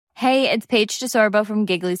Hey, it's Paige DeSorbo from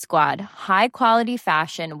Giggly Squad. High quality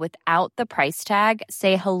fashion without the price tag.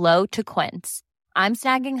 Say hello to Quince. I'm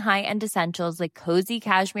snagging high-end essentials like cozy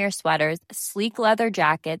cashmere sweaters, sleek leather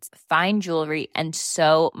jackets, fine jewelry, and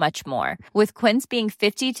so much more. With Quince being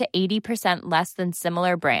 50 to 80% less than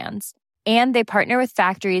similar brands. And they partner with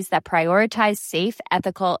factories that prioritize safe,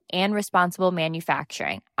 ethical, and responsible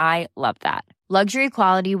manufacturing. I love that. Luxury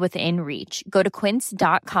quality within reach. Go to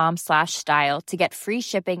quince.com/style to get free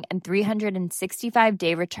shipping and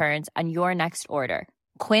 365-day returns on your next order.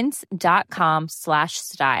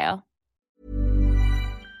 Quince.com/style.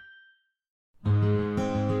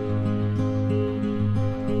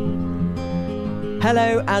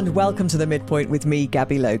 Hello and welcome to The Midpoint with me,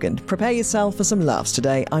 Gabby Logan. Prepare yourself for some laughs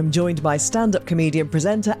today. I'm joined by stand-up comedian,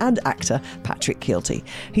 presenter and actor Patrick Kielty.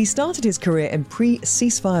 He started his career in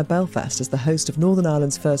pre-ceasefire Belfast as the host of Northern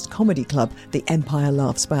Ireland's first comedy club, The Empire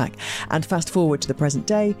Laughs Back. And fast forward to the present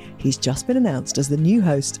day, he's just been announced as the new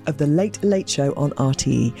host of The Late Late Show on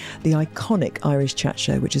RTE, the iconic Irish chat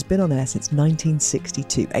show which has been on air since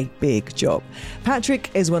 1962. A big job.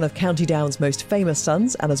 Patrick is one of County Down's most famous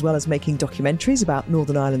sons, and as well as making documentaries about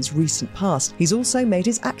Northern Ireland's recent past, he's also made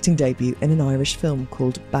his acting debut in an Irish film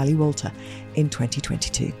called Ballywalter in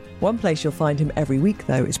 2022. One place you'll find him every week,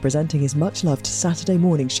 though, is presenting his much-loved Saturday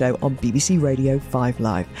morning show on BBC Radio 5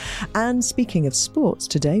 Live. And speaking of sports,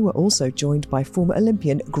 today we're also joined by former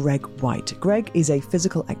Olympian Greg White. Greg is a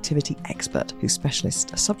physical activity expert whose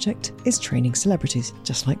specialist subject is training celebrities,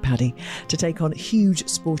 just like Paddy, to take on huge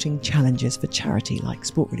sporting challenges for charity like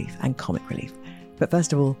Sport Relief and Comic Relief. But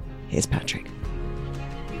first of all, here's Patrick.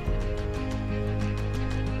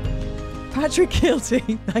 Patrick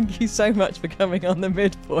Kielty, thank you so much for coming on The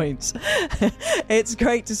Midpoint. It's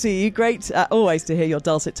great to see you. Great always to hear your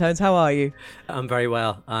dulcet tones. How are you? I'm very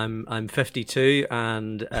well. I'm 52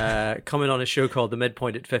 and coming on a show called The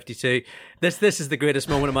Midpoint at 52. This is the greatest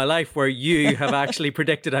moment of my life, where you have actually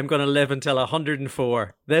predicted I'm going to live until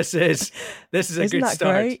 104. This is a Isn't good that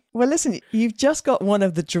start. Great? Well, listen, you've just got one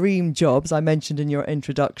of the dream jobs I mentioned in your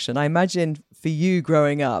introduction. I imagine for you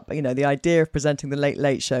growing up, you know, the idea of presenting the Late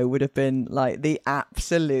Late Show would have been like the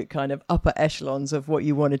absolute kind of upper echelons of what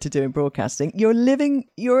you wanted to do in broadcasting. You're in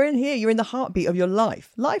here, you're in the heartbeat of your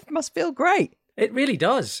life. Life must feel great. It really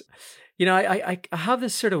does. You know, I have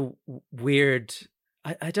this sort of weird,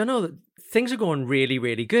 I don't know, things are going really,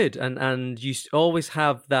 really good. And you always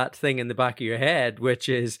have that thing in the back of your head, which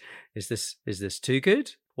is this too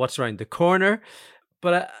good? What's around the corner?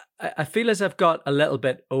 But I feel as I've got a little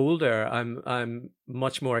bit older, I'm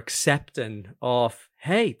much more accepting of,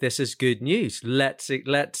 hey, this is good news. Let's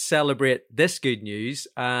celebrate this good news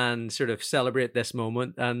and sort of celebrate this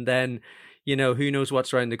moment. And then, you know, who knows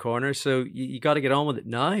what's around the corner. So you got to get on with it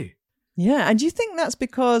now. Yeah. And do you think that's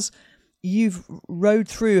because you've rode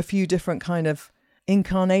through a few different kind of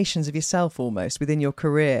incarnations of yourself almost within your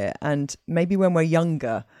career? And maybe when we're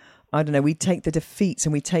younger, I don't know, we take the defeats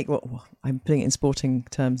and we take I'm putting it in sporting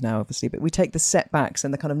terms now, obviously, but we take the setbacks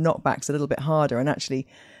and the kind of knockbacks a little bit harder. And actually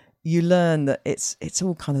you learn that it's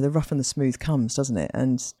all kind of the rough and the smooth comes, doesn't it?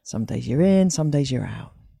 And some days you're in, some days you're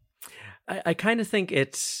out. I kind of think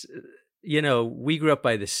it's, you know, we grew up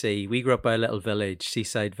by the sea. We grew up by a little village,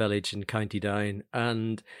 seaside village in County Down.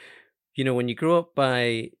 And, you know, when you grow up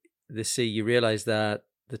by the sea, you realize that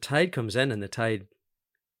the tide comes in and the tide,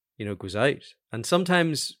 you know, goes out. And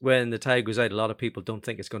sometimes when the tide goes out, a lot of people don't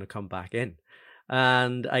think it's going to come back in.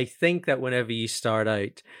 And I think that whenever you start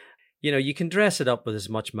out, you know, you can dress it up with as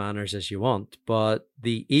much manners as you want, but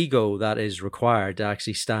the ego that is required to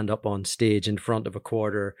actually stand up on stage in front of a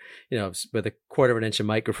quarter, you know, with a quarter of an inch of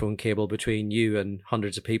microphone cable between you and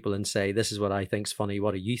hundreds of people and say, this is what I think's funny,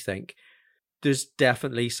 what do you think? There's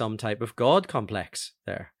definitely some type of God complex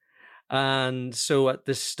there. And so at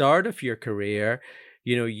the start of your career,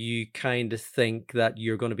 you know, you kind of think that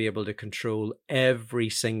you're going to be able to control every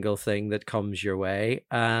single thing that comes your way.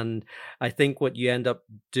 And I think what you end up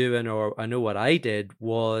doing, or I know what I did,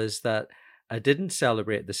 was that I didn't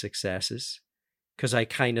celebrate the successes because I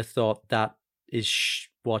kind of thought that is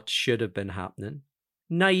what should have been happening.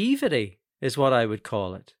 Naivety is what I would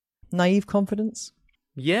call it. Naive confidence?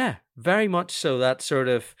 Yeah, very much so. That sort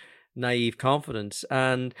of naive confidence.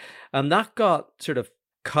 And that got sort of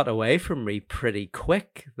cut away from me pretty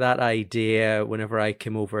quick, that idea, whenever I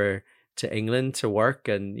came over to England to work.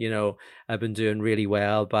 And, you know, I've been doing really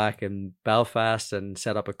well back in Belfast and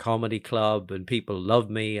set up a comedy club, and people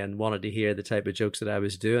loved me and wanted to hear the type of jokes that I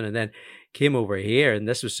was doing. And then came over here, and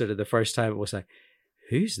this was sort of the first time it was like,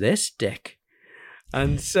 who's this dick?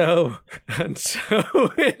 And so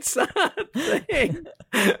it's that thing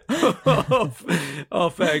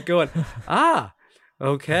of going,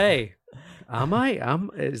 okay,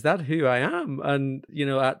 is that who I am? And,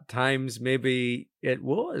 at times maybe it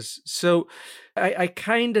was. So I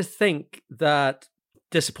kind of think that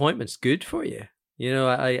disappointment's good for you.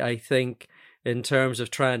 I think in terms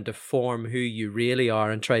of trying to form who you really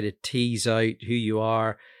are and try to tease out who you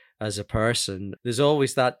are as a person, there's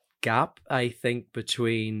always that gap, I think,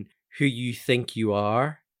 between who you think you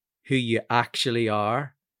are, who you actually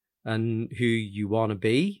are, and who you want to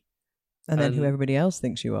be. And then who everybody else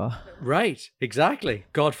thinks you are. Right, exactly.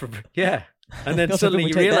 God forbid. Yeah. And then God suddenly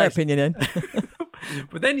forbid you we take their realize opinion in.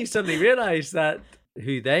 But then you suddenly realize that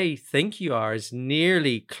who they think you are is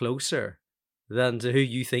nearly closer than to who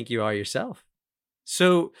you think you are yourself.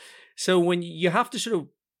 So when you have to sort of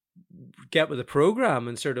get with the program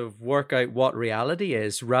and sort of work out what reality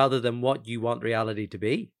is rather than what you want reality to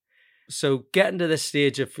be. So getting to this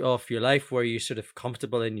stage of your life where you're sort of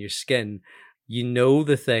comfortable in your skin, you know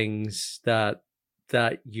the things that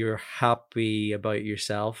you're happy about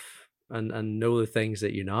yourself and know the things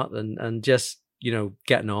that you're not, and just,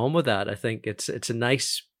 getting on with that. I think it's a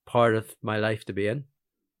nice part of my life to be in.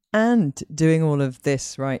 And doing all of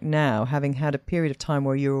this right now, having had a period of time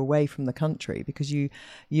where you were away from the country, because you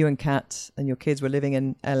and Kat and your kids were living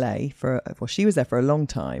in LA she was there for a long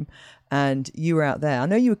time, and you were out there. I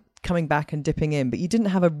know you were coming back and dipping in, but you didn't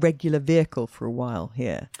have a regular vehicle for a while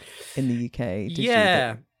here in the UK, did you?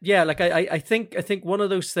 Yeah. Like I think one of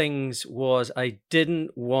those things was I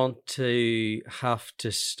didn't want to have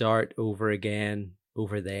to start over again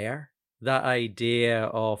over there. That idea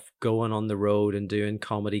of going on the road and doing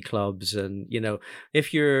comedy clubs, and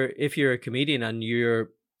if you're a comedian and you're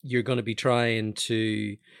going to be trying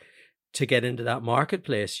to get into that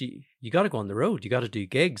marketplace, you got to go on the road. You got to do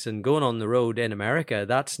gigs, and going on the road in America,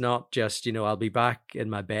 that's not just I'll be back in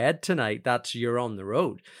my bed tonight. That's you're on the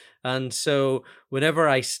road. And so whenever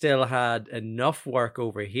I still had enough work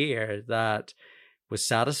over here that was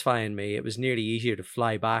satisfying me, it was nearly easier to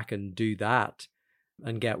fly back and do that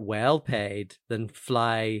and get well paid than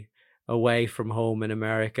fly away from home in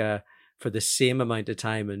America for the same amount of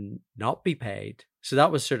time and not be paid. So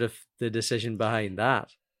that was sort of the decision behind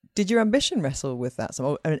that. Did your ambition wrestle with that?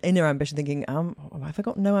 So an inner ambition, thinking, have I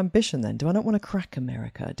got no ambition then? Do I not want to crack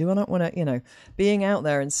America? Do I not want to, being out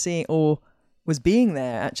there and seeing, or was being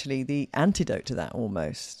there actually the antidote to that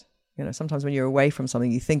almost? Sometimes when you're away from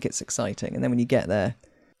something, you think it's exciting, and then when you get there,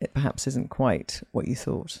 it perhaps isn't quite what you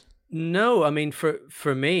thought. No, I mean,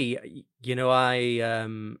 for me, I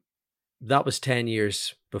that was 10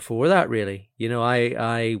 years before that, really.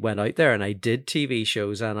 I went out there and I did TV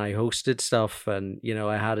shows and I hosted stuff, and,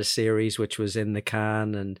 I had a series which was in the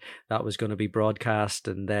can and that was going to be broadcast.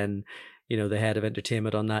 And then, the head of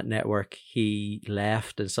entertainment on that network, he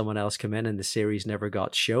left and someone else came in and the series never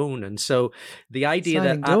got shown. And so the idea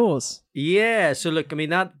Sliding doors. Yeah. So look, I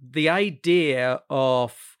mean, the idea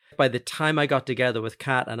of, by the time I got together with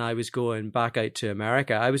Kat and I was going back out to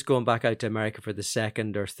America, I was going back out to America for the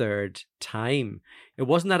second or third time. It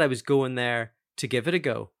wasn't that I was going there to give it a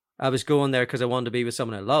go. I was going there because I wanted to be with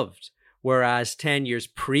someone I loved. Whereas 10 years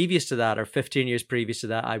previous to that, or 15 years previous to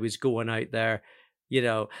that, I was going out there,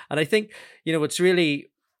 and I think,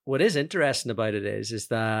 what is interesting about it is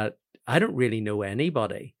that I don't really know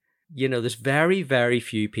anybody. There's very, very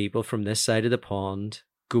few people from this side of the pond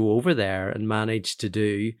go over there and manage to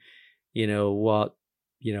do, what,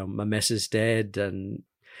 my missus did, and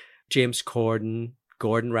James Corden,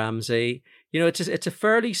 Gordon Ramsay. It's a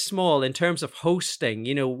fairly small, in terms of hosting,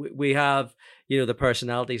 we have, the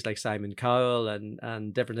personalities like Simon Cowell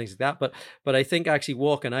and different things like that. But I think actually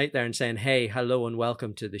walking out there and saying, hey, hello and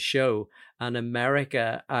welcome to the show, and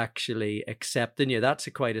America actually accepting you, that's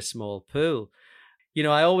quite a small pool.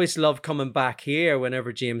 I always loved coming back here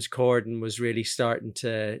whenever James Corden was really starting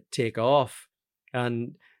to take off,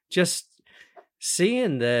 and just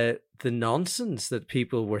seeing the nonsense that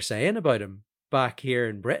people were saying about him back here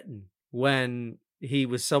in Britain, when he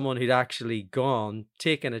was someone who'd actually gone,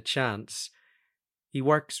 taken a chance. He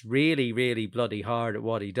works really, really bloody hard at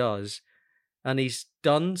what he does, and he's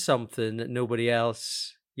done something that nobody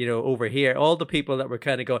else, over here, all the people that were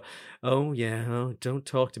kind of going, oh yeah, don't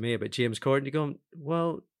talk to me about James Corden. You're going,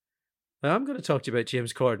 well, I'm going to talk to you about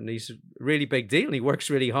James Corden. He's a really big deal and he works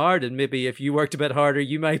really hard. And maybe if you worked a bit harder,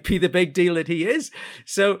 you might be the big deal that he is.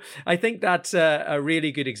 So I think that's a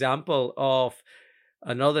really good example of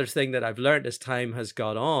another thing that I've learned as time has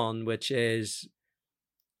gone on, which is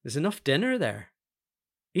there's enough dinner there.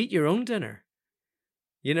 Eat your own dinner.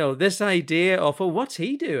 This idea of, oh, what's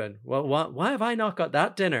he doing? Well, why have I not got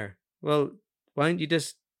that dinner? Well, why don't you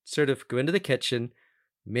just sort of go into the kitchen,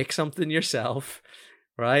 make something yourself,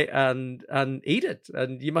 right? And eat it,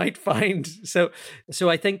 and you might find so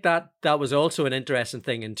I think that was also an interesting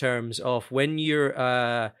thing in terms of when you're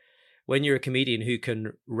a comedian who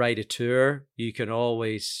can write a tour, you can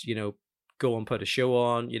always, go and put a show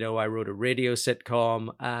on. I wrote a radio sitcom,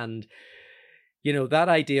 and that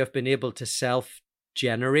idea of being able to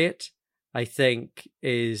self-generate, I think,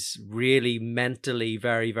 is really mentally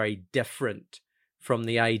very, very different from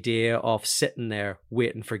the idea of sitting there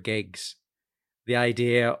waiting for gigs. The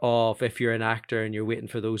idea of, if you're an actor and you're waiting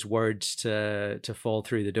for those words to fall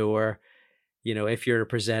through the door, if you're a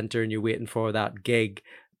presenter and you're waiting for that gig,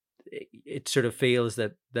 it sort of feels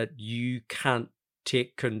that you can't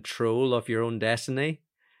take control of your own destiny.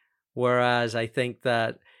 Whereas I think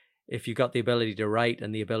that if you've got the ability to write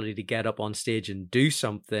and the ability to get up on stage and do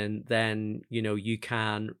something, then, you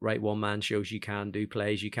can write one-man shows, you can do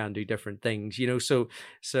plays, you can do different things, so.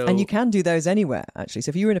 And you can do those anywhere, actually. So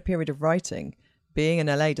if you're in a period of writing, being in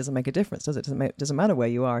LA doesn't make a difference, does it? Doesn't matter where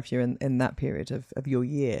you are if you're in that period of your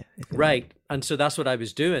year. Right. Like. And so that's what I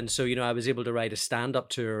was doing. So, I was able to write a stand-up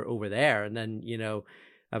tour over there. And then,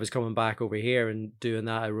 I was coming back over here and doing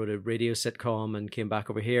that. I wrote a radio sitcom and came back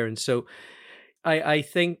over here. And so I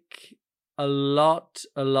think a lot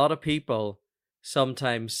of people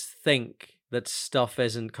sometimes think that stuff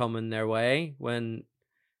isn't coming their way, when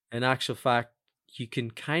in actual fact, you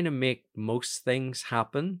can kind of make most things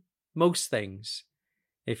happen. Most things,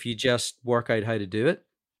 if you just work out how to do it.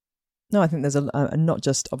 No, I think there's not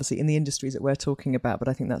just obviously in the industries that we're talking about, but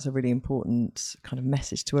I think that's a really important kind of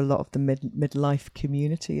message to a lot of the midlife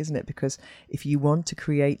community, isn't it? Because if you want to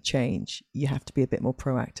create change, you have to be a bit more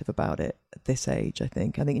proactive about it at this age, I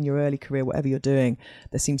think. I think in your early career, whatever you're doing,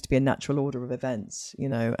 there seems to be a natural order of events,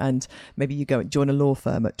 and maybe you go and join a law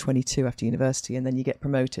firm at 22 after university, and then you get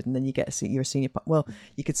promoted, and then you're a senior. Well,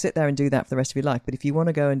 you could sit there and do that for the rest of your life. But if you want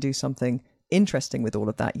to go and do something interesting with all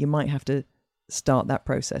of that, you might have to start that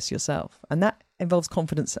process yourself, and that involves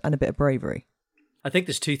confidence and a bit of bravery. I think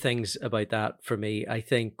there's two things about that for me. I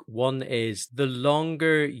think one is, the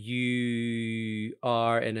longer you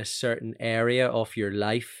are in a certain area of your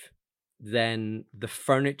life, then the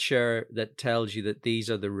furniture that tells you that these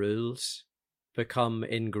are the rules become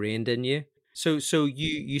ingrained in you. So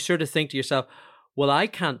you sort of think to yourself, well, I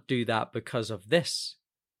can't do that because of this.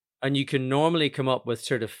 And you can normally come up with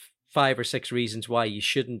sort of 5 or 6 reasons why you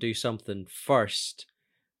shouldn't do something first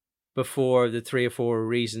before the 3 or 4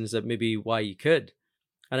 reasons that maybe why you could.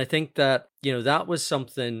 And I think that, that was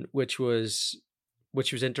something which was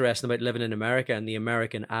interesting about living in America, and the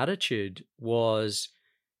American attitude was,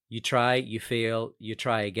 you try, you fail, you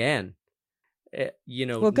try again.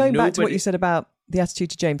 Well, going back to what you said about the attitude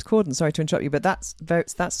to James Corden, sorry to interrupt you, but that's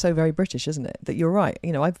so very British, isn't it? That you're right.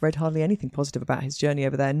 I've read hardly anything positive about his journey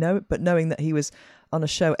over there. No, but knowing that he was on a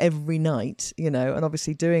show every night, and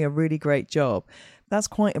obviously doing a really great job, that's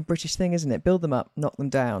quite a British thing, isn't it? Build them up, knock them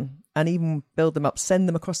down, and even build them up, send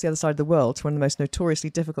them across the other side of the world to one of the most notoriously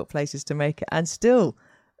difficult places to make it, and still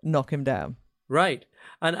knock him down. Right.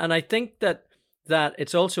 And I think that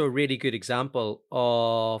it's also a really good example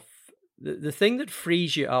of the thing that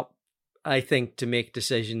frees you up, I think, to make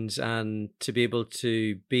decisions and to be able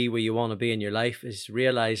to be where you want to be in your life, is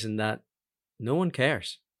realizing that no one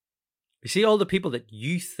cares. You see, all the people that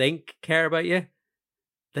you think care about you,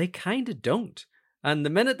 they kind of don't. And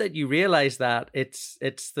the minute that you realize that, it's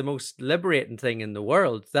the most liberating thing in the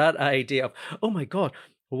world. That idea of, oh my God,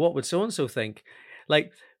 well, what would so-and-so think?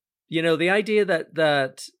 Like, the idea that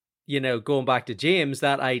going back to James,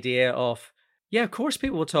 that idea of, yeah, of course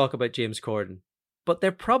people will talk about James Corden, but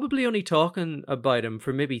they're probably only talking about him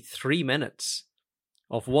for maybe 3 minutes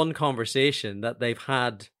of one conversation that they've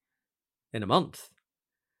had in a month.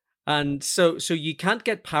 And so you can't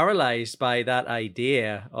get paralyzed by that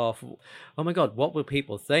idea of, oh my God, what will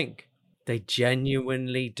people think? They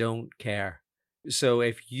genuinely don't care. So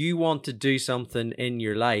if you want to do something in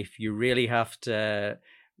your life, you really have to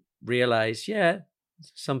realize, yeah,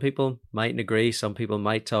 some people mightn't agree, some people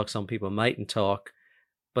might talk, some people mightn't talk.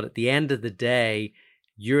 But at the end of the day,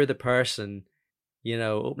 you're the person,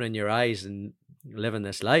 opening your eyes and living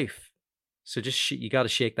this life. So just you got to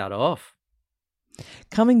shake that off.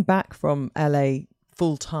 Coming back from LA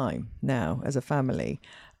full time now as a family,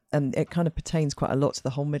 it kind of pertains quite a lot to the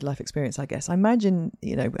whole midlife experience, I guess. I imagine,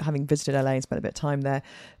 having visited LA and spent a bit of time there,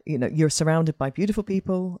 you're surrounded by beautiful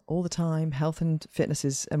people all the time. Health and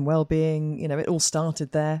fitness and well-being, it all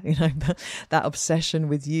started there, that obsession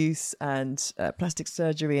with youth and plastic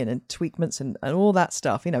surgery and tweakments and all that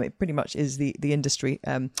stuff. It pretty much is the industry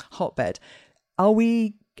hotbed. Are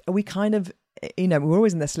we kind of, we're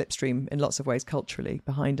always in the slipstream in lots of ways culturally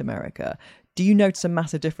behind America. Do you notice a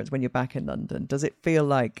massive difference when you're back in London? Does it feel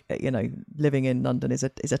like, living in London is a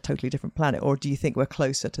totally different planet, or do you think we're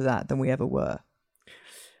closer to that than we ever were?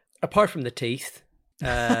 Apart from the teeth,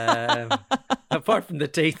 apart from the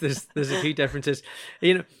teeth, there's a few differences.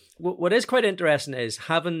 What is quite interesting is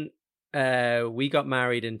we got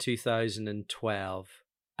married in 2012,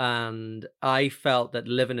 and I felt that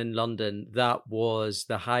living in London, that was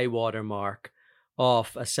the high water mark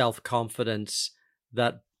of a self-confidence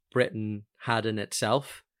that Britain had in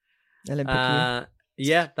itself. Olympic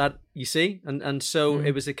yeah, that you see, and so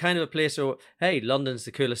it was a kind of a place where, hey, London's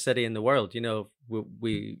the coolest city in the world.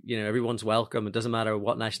 We everyone's welcome. It doesn't matter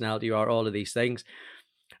what nationality you are. All of these things,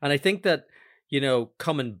 and I think that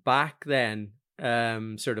coming back then,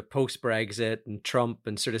 sort of post Brexit and Trump,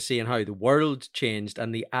 and sort of seeing how the world changed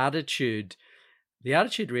and the attitude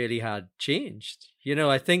really had changed.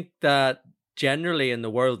 I think that generally in the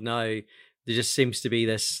world now, there just seems to be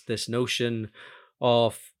this notion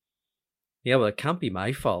of, well, it can't be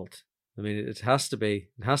my fault. I mean, it has to be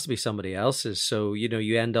somebody else's. So,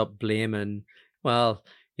 you end up blaming, well,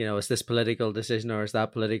 is this political decision, or is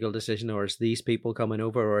that political decision, or is these people coming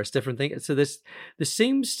over, or it's different things. So there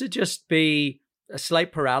seems to just be a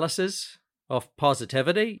slight paralysis of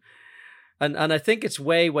positivity. And I think it's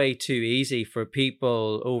way, way too easy for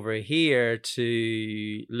people over here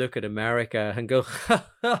to look at America and go,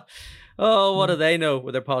 oh, what do they know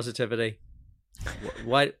with their positivity?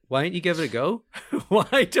 Why don't you give it a go?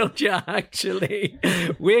 Why don't you actually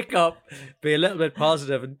wake up, be a little bit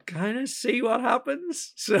positive, and kind of see what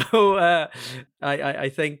happens? So I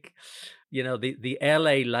think, the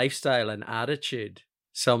LA lifestyle and attitude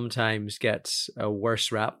sometimes gets a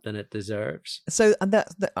worse rap than it deserves. So, and that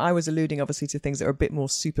I was alluding obviously to things that are a bit more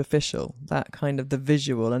superficial, that kind of the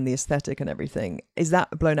visual and the aesthetic and everything. Is that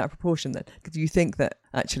blown out of proportion then? Do you think that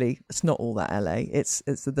actually it's not all that LA? It's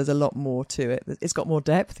there's a lot more to it. It's got more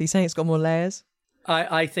depth. Are you saying it's got more layers?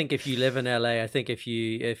 I think if you live in LA, I think if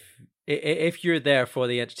you're there for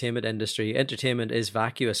the entertainment industry, entertainment is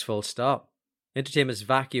vacuous, full stop. Entertainment is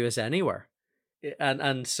vacuous anywhere.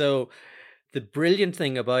 And so the brilliant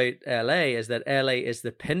thing about LA is that LA is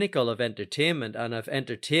the pinnacle of entertainment, and if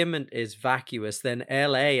entertainment is vacuous, then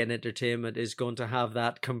LA and entertainment is going to have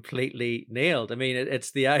that completely nailed. I mean,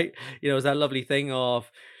 it's it's that lovely thing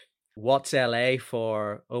of, what's LA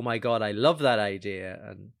for? Oh my God, I love that idea.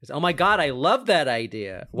 And it's, oh my God, I love that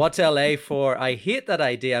idea. What's LA for? I hate that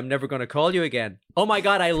idea. I'm never going to call you again. Oh my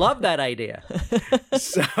God, I love that idea.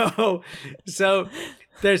 So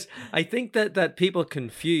I think that people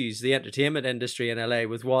confuse the entertainment industry in LA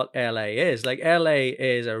with what LA is. Like, LA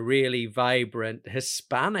is a really vibrant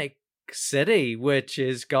Hispanic city, which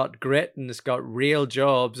has got grit and it's got real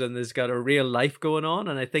jobs and there's got a real life going on.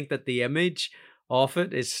 And I think that the image of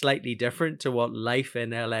it is slightly different to what life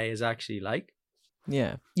in LA is actually like.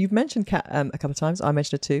 Yeah. You've mentioned Kat a couple of times. I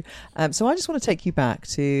mentioned it too. So I just want to take you back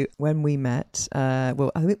to when we met.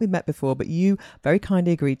 Well, I think we met before, but you very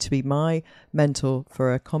kindly agreed to be my mentor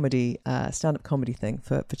for a comedy, stand-up comedy thing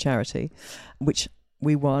for charity, which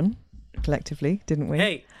we won collectively, didn't we?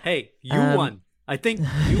 Hey, you won. I think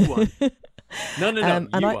you won. No,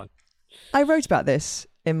 you won. I wrote about this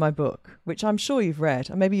in my book, which I'm sure you've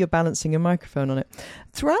read, and maybe you're balancing your microphone on it.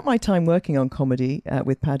 Throughout my time working on comedy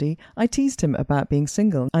with Paddy, I teased him about being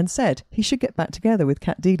single and said he should get back together with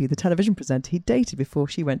Kat Deely, the television presenter he dated before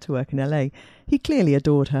she went to work in LA. He clearly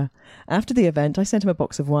adored her. After the event, I sent him a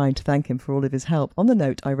box of wine to thank him for all of his help. On the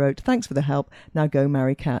note, I wrote, "Thanks for the help. Now go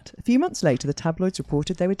marry Kat." A few months later, the tabloids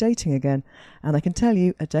reported they were dating again. And I can tell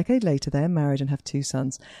you, a decade later, they're married and have 2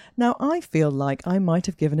 sons. Now, I feel like I might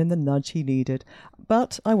have given him the nudge he needed,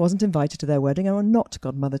 but I wasn't invited to their wedding and I'm not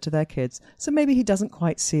godmother to their kids. So maybe he doesn't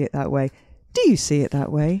quite see it that way. Do you see it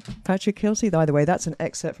that way, Patrick Kielty? By the way, that's an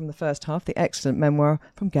excerpt from the first half, the excellent memoir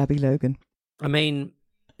from Gabby Logan. I mean,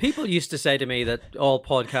 people used to say to me that all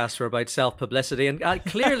podcasts were about self-publicity, and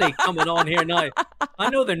clearly coming on here now, I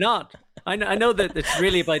know they're not. I know that it's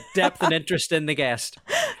really about depth and interest in the guest.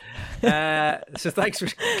 So thanks for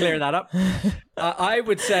clearing that up. I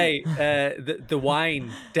would say the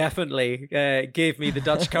wine definitely gave me the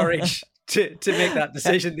Dutch courage to make that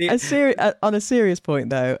decision. On a serious point,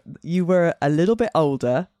 though, you were a little bit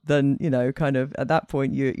older than, kind of at that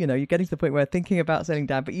point, you're getting to the point where thinking about settling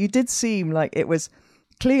down, but you did seem like it was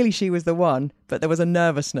clearly she was the one, but there was a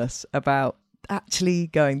nervousness about actually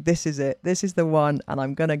going, this is it, this is the one, and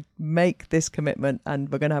I'm going to make this commitment and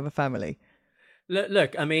we're going to have a family.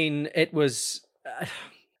 Look, I mean, it was,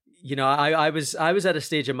 I was at a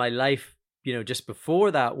stage in my life, just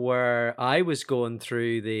before that, where I was going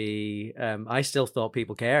through I still thought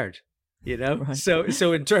people cared, Right.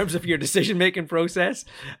 So in terms of your decision-making process,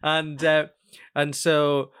 and And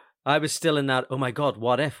so I was still in that, oh my God,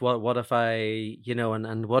 what if I,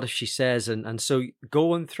 and what if she says, and so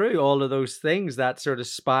going through all of those things, that sort of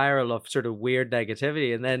spiral of sort of weird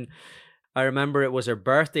negativity. And then I remember it was her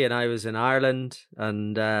birthday and I was in Ireland,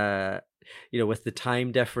 and with the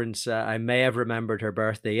time difference, I may have remembered her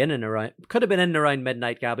birthday in and around, could have been in and around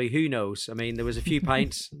midnight, Gabby, who knows? I mean, there was a few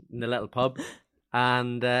pints in the little pub,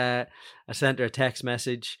 and I sent her a text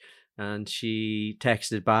message, and she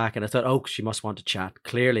texted back, and I thought, oh, she must want to chat.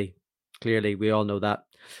 Clearly, we all know that.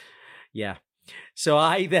 Yeah. So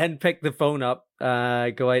I then picked the phone up,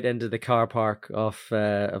 go out into the car park of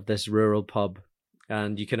this rural pub.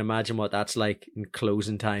 And you can imagine what that's like in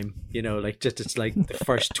closing time, it's like the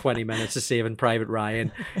first 20 minutes of Saving Private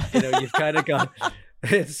Ryan. You've kind of got,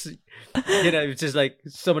 it's just like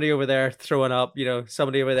somebody over there throwing up,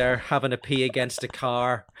 somebody over there having a pee against a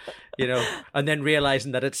car, and then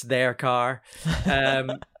realizing that it's their car.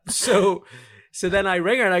 So then I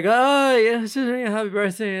ring her and I go, oh, yeah, happy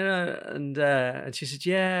birthday. And she said,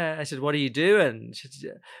 yeah. I said, what are you doing? She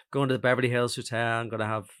said, going to the Beverly Hills Hotel. I'm going to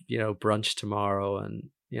have, brunch tomorrow. And,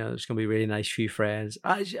 there's going to be a really nice few friends.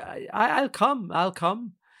 I'll come.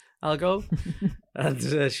 I'll go. And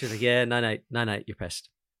she's like, yeah, night, you're pissed.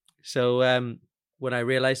 So when I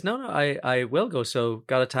realized, no, I will go. So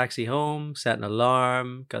got a taxi home, set an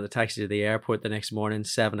alarm, got a taxi to the airport the next morning,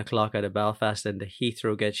 7:00 out of Belfast, into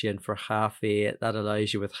Heathrow gets you in for 8:30. That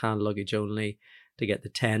allows you with hand luggage only to get the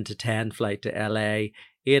 10 to 10 flight to LA.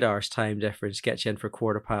 8 hours time difference, gets you in for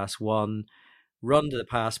 1:15. Run to the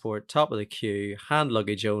passport, top of the queue, hand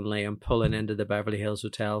luggage only, and pulling into the Beverly Hills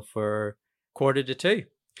Hotel for 1:45.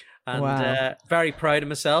 And wow. Very proud of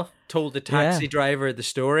myself. Told the taxi driver the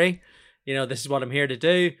story. This is what I'm here to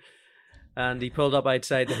do. And he pulled up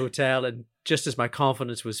outside the hotel, and just as my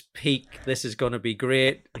confidence was peak, this is going to be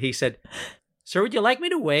great, he said, sir, would you like me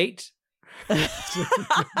to wait?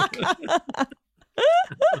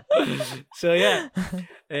 So yeah,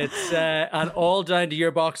 it's and all down to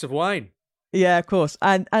your box of wine. Yeah, of course.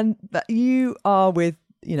 And you are with,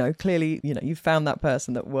 clearly, you found that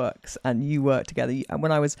person that works and you work together. And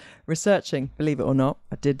when I was researching, believe it or not,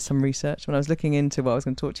 I did some research when I was looking into what I was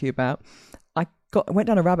going to talk to you about. I went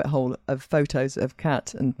down a rabbit hole of photos of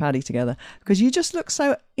Kat and Paddy together, because you just look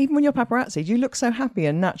so, even when you're paparazzi, you look so happy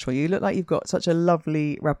and natural. You look like you've got such a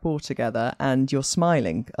lovely rapport together, and you're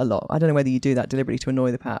smiling a lot. I don't know whether you do that deliberately to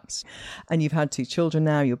annoy the paps. And you've had 2 children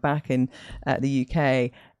now, you're back in the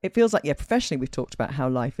UK. It feels like, professionally we've talked about how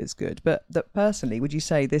life is good, but that personally, would you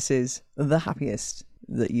say this is the happiest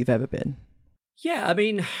that you've ever been? Yeah, I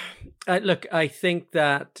mean, look, I think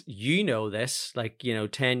that this,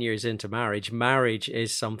 10 years into marriage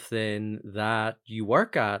is something that you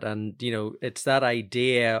work at. And, it's that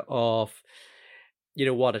idea of,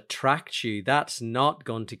 what attracts you, that's not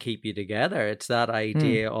going to keep you together. It's that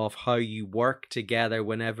idea of how you work together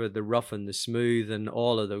whenever the rough and the smooth and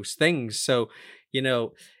all of those things. So,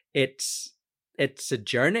 it's a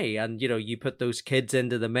journey, and you put those kids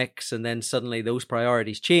into the mix, and then suddenly those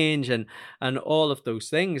priorities change, and all of those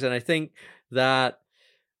things. And I think that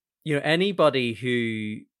anybody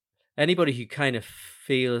who kind of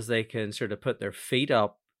feels they can sort of put their feet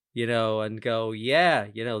up, and go, yeah,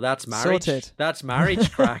 that's marriage. Sorted. That's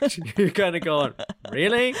marriage cracked. You're kind of going,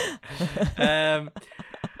 really? And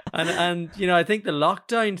I think the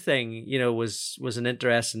lockdown thing, was an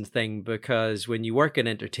interesting thing, because when you work in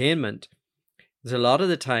entertainment, there's a lot of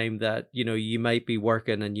the time that, you might be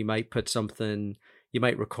working and you might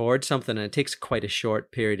record something, and it takes quite a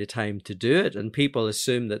short period of time to do it. And people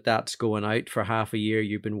assume that that's going out for half a year.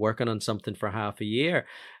 You've been working on something for half a year.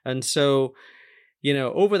 And so,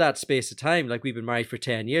 over that space of time, like, we've been married for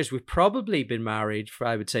 10 years, we've probably been married for,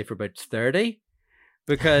 I would say, for about 30.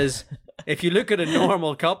 Because if you look at a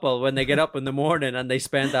normal couple, when they get up in the morning and they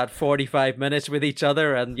spend that 45 minutes with each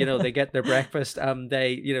other, and, they get their breakfast, and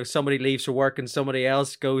they, somebody leaves for work and somebody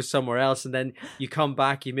else goes somewhere else, and then you come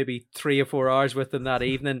back, you maybe 3 or 4 hours with them that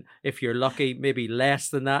evening, if you're lucky, maybe less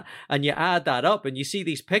than that. And you add that up and you see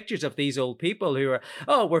these pictures of these old people who are,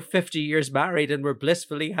 oh, we're 50 years married and we're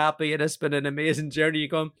blissfully happy and it's been an amazing journey. You're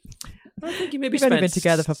going, I think you maybe We've only been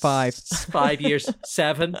together for 5 years,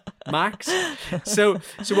 7 max. So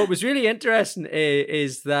what was really interesting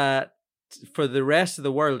is that for the rest of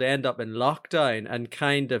the world to end up in lockdown and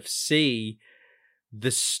kind of see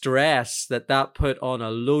the stress that put on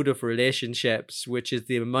a load of relationships, which is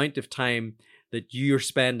the amount of time that you're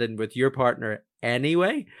spending with your partner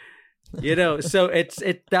anyway. So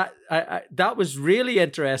that was really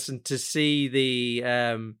interesting to see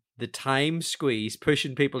the time squeeze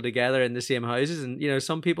pushing people together in the same houses. And,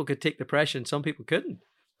 some people could take the pressure and some people couldn't.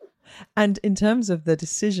 And in terms of the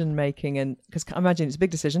decision making, and because I imagine it's a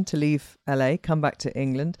big decision to leave LA, come back to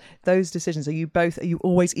England, those decisions, are you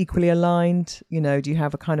always equally aligned? You know, do you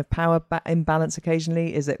have a kind of power imbalance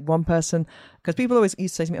occasionally? Is it one person? Because people always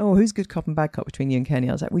used to say to me, oh, who's good cop and bad cop between you and Kenny?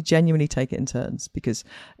 I was like, we genuinely take it in turns because,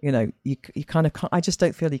 you know, you kind of can't, I just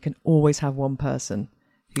don't feel you can always have one person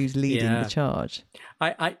who's leading the charge.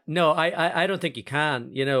 I don't think you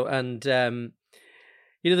can, you know, and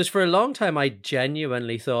you know, there's for a long time I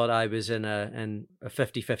genuinely thought I was in a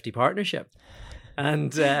 50-50 partnership.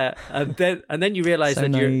 And then you realize so that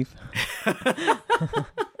naive.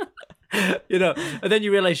 You know, and then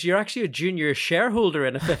you realize you're actually a junior shareholder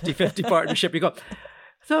in a 50-50 partnership. You go,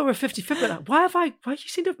 I thought we're 50-50. Why you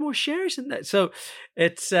seem to have more shares in that? So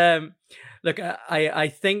it's look,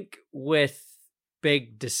 I think with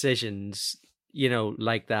big decisions, you know,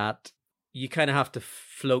 like that, you kind of have to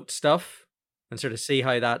float stuff and sort of see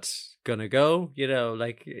how that's gonna go, you know,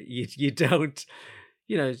 like you don't,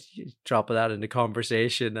 you know, you drop that into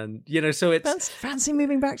conversation, and you know, so it's fancy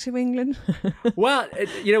moving back to England. Well,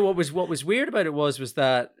 you know, what was weird about it was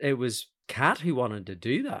that it was Kat who wanted to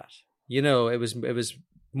do that. You know, it was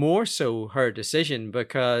more so her decision,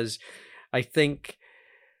 because I think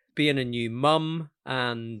being a new mum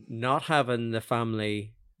and not having the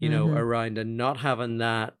family, you know, around, and not having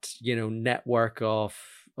that, you know, network of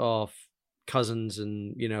cousins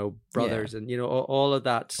and, you know, brothers and, you know, all of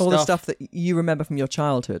that all the stuff that you remember from your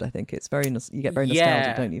childhood. I think it's very you get very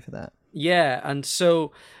nostalgic, don't you, for that? Yeah. And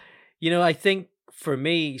so, you know, I think for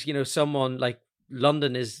me, you know, someone like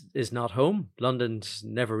London is not home. London's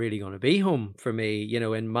never really going to be home for me. You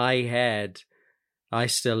know, in my head, I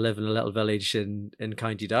still live in a little village in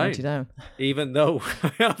County Down. Even though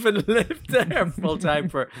I haven't lived there full time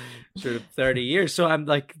for sort of 30 years. So I'm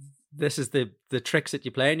like, this is the tricks that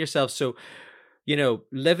you play on yourself. So, you know,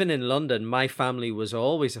 living in London, my family was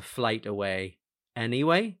always a flight away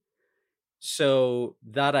anyway. So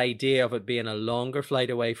that idea of it being a longer flight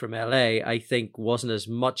away from LA, I think wasn't as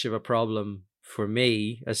much of a problem for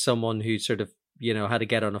me as someone who sort of, you know, had to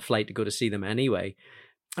get on a flight to go to see them anyway.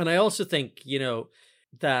 And I also think, you know,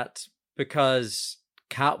 that because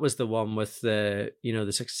Kat was the one with the, you know,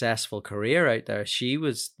 the successful career out there, she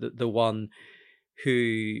was the one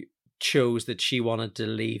who chose that she wanted to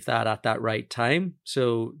leave that at that right time.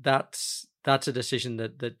 So that's a decision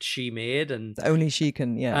that she made, and only she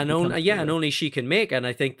can, and only she can make. And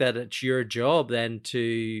I think that it's your job then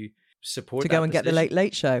to support, to go and get the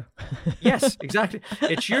late show. Yes, exactly.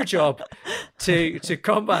 It's your job to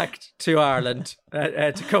come back to Ireland,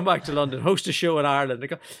 to come back to London, host a show in Ireland. And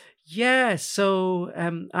go, yeah, so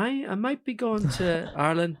I might be going to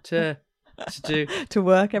Ireland to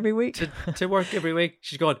work every week. to work every week.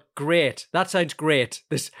 She's going, great. That sounds great.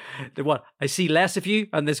 I see less of you,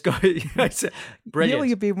 and this guy. I said, brilliant.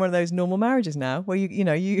 You'll be one of those normal marriages now, where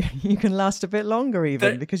you can last a bit longer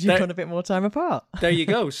even because you've got a bit more time apart. There you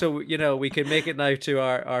go. So you know, we can make it now to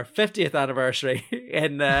our 50th anniversary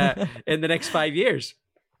in the next 5 years.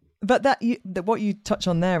 But what you touch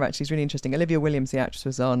on there actually is really interesting. Olivia Williams, the actress,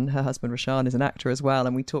 was on. Her husband Rashaan is an actor as well,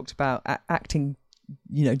 and we talked about acting,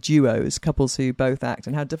 you know, duos, couples who both act,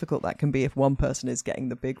 and how difficult that can be if one person is getting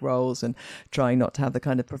the big roles and trying not to have the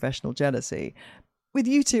kind of professional jealousy. With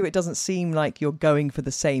you two, it doesn't seem like you're going for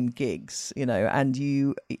the same gigs, you know, and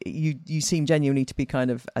you seem genuinely to be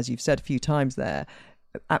kind of, as you've said a few times there,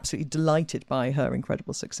 absolutely delighted by her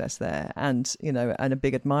incredible success there, and, you know, and a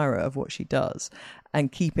big admirer of what she does,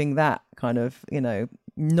 and keeping that kind of, you know,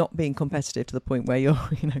 not being competitive to the point where you're,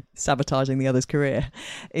 you know, sabotaging the other's career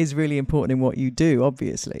is really important in what you do,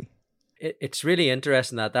 obviously. It's really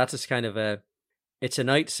interesting that's just kind of it's an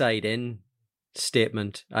outside in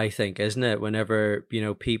statement, I think, isn't it? Whenever, you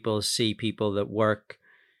know, people see people that work,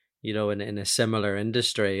 you know, in a similar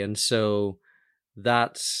industry. And so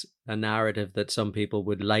that's a narrative that some people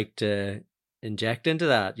would like to inject into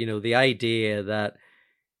that. You know, the idea that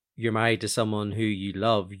you're married to someone who you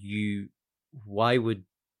love, why would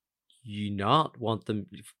you not want them?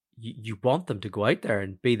 You want them to go out there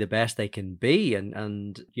and be the best they can be,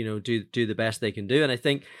 and you know, do the best they can do. And I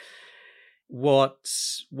think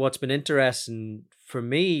what's been interesting for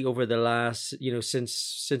me over the last, you know,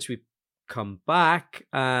 since we come back,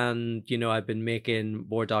 and you know, I've been making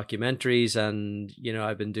more documentaries, and you know,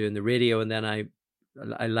 I've been doing the radio, and then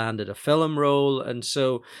I landed a film role. And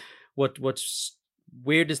so what's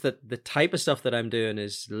weird is that the type of stuff that I'm doing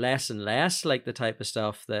is less and less like the type of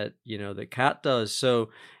stuff that, you know, that Kat does. So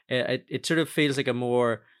it sort of feels like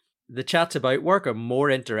the chats about work are more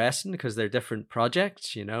interesting because they're different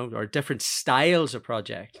projects, you know, or different styles of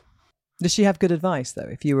project. Does she have good advice, though?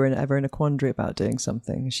 If you were ever in a quandary about doing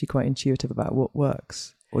something, is she quite intuitive about what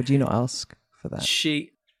works? Or do you not ask for that?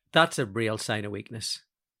 That's a real sign of weakness.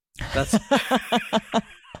 That's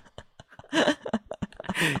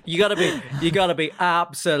you gotta be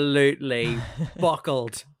absolutely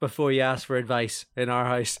buckled before you ask for advice in our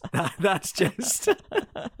house. That's just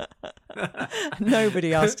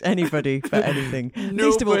nobody asks anybody for anything.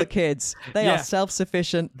 Least of all the kids. They are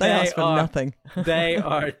self-sufficient. They ask for nothing. They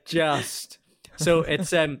are just so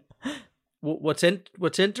it's what's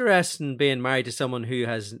interesting being married to someone who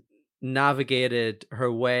has navigated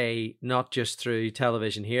her way not just through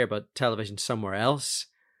television here but television somewhere else.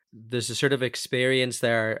 There's a sort of experience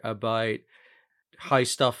there about how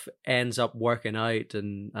stuff ends up working out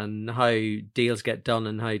and how deals get done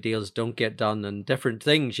and how deals don't get done and different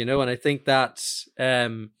things, and I think that's I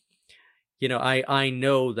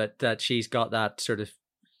know that she's got that sort of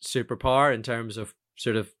superpower in terms of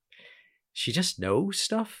sort of she just knows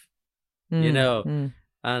stuff, and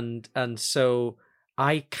so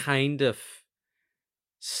I kind of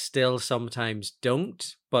still sometimes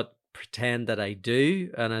don't, but pretend that I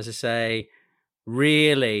do. And as I say,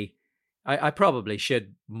 really, I probably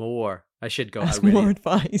should more. I should go. More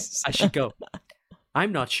advice. I should go.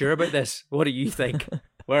 I'm not sure about this. What do you think?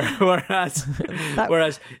 Whereas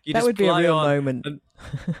you just would be a real moment.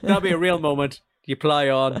 That'd be a real moment. You ply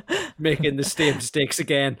on, making the same mistakes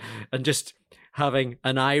again, and just having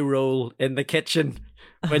an eye roll in the kitchen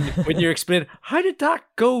when you're explaining how did that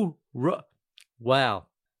go. Well,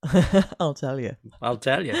 I'll tell you.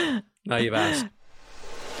 Now you've asked.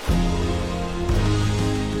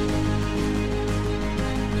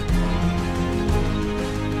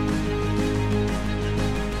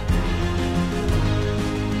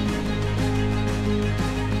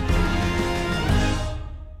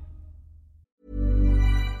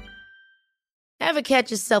 Ever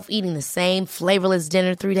catch yourself eating the same flavorless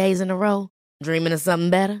dinner 3 days in a row? Dreaming of something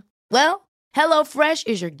better? Well, HelloFresh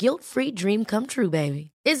is your guilt-free dream come true,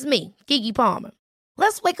 baby. It's me, Keke Palmer.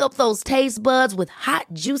 Let's wake up those taste buds with hot,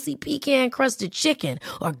 juicy pecan-crusted chicken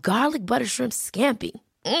or garlic butter shrimp scampi.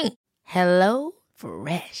 Hello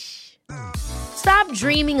Fresh. Stop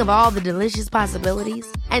dreaming of all the delicious possibilities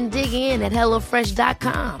and dig in at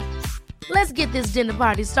HelloFresh.com. Let's get this dinner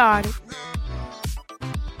party started.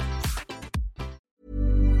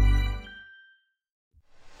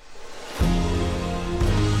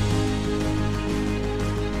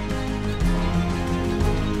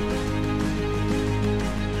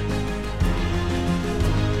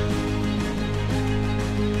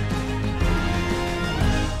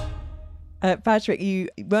 Patrick, you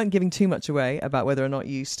weren't giving too much away about whether or not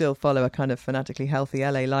you still follow a kind of fanatically healthy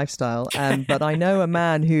LA lifestyle, but I know a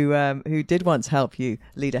man who did once help you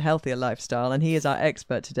lead a healthier lifestyle, and he is our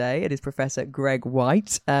expert today. It is Professor Greg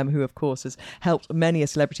White, who of course has helped many a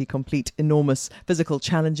celebrity complete enormous physical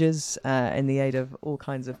challenges in the aid of all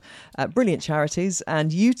kinds of brilliant charities,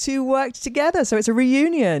 and you two worked together, so it's a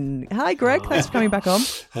reunion. Hi Greg, thanks for coming back on.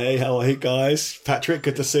 Hey, how are you guys? Patrick,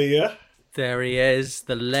 good to see you. There he is,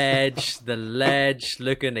 the ledge,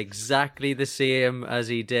 looking exactly the same as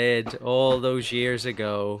he did all those years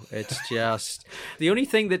ago. It's just, the only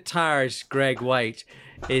thing that tires Greg White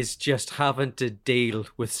is just having to deal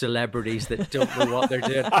with celebrities that don't know what they're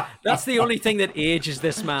doing. That's the only thing that ages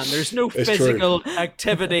this man. There's no physical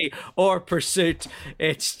activity or pursuit.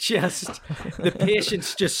 It's just, the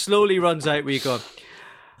patience just slowly runs out where you go,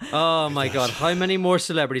 oh my God, how many more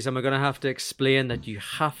celebrities am I going to have to explain that you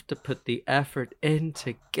have to put the effort in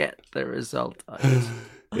to get the result out?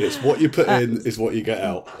 It's what you put in is what you get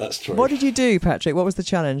out. That's true. What did you do, Patrick? What was the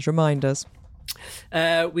challenge? Remind us.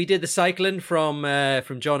 We did the cycling from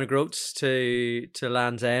John O'Groats to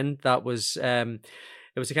Land's End. That was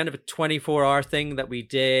it was a kind of a 24-hour thing that we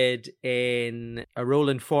did in a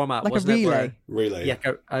rolling format, like wasn't a relay. it? Relay. Yeah,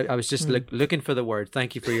 I was just looking for the word.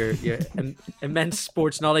 Thank you for your immense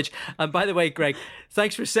sports knowledge. And by the way, Greg,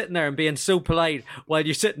 thanks for sitting there and being so polite while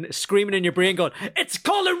you're sitting screaming in your brain going, it's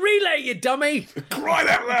called a relay, you dummy! Cry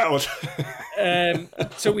that loud!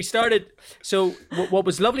 So we started... So what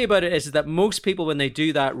was lovely about it is that most people, when they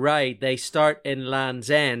do that ride, they start in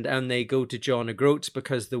Land's End and they go to John O'Groats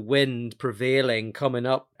because the wind prevailing coming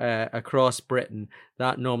up across Britain,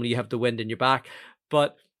 that normally you have the wind in your back.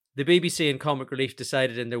 But the BBC and Comic Relief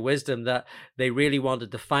decided in their wisdom that they really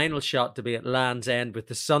wanted the final shot to be at Land's End with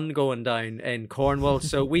the sun going down in Cornwall.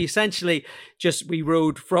 So we essentially we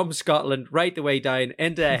rode from Scotland right the way down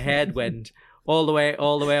into a headwind all the way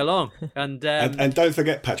along. And don't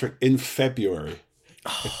forget, Patrick, in February.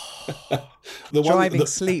 Driving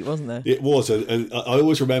sleet, wasn't there? It was. And I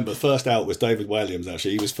always remember, first out was David Williams,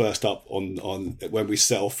 actually. He was first up on when we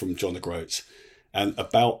set off from John O'Groats. And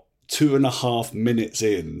about 2.5 minutes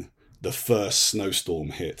in, the first snowstorm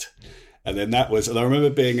hit. And then and I remember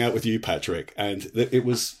being out with you, Patrick, and it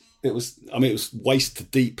was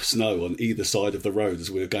waist deep snow on either side of the road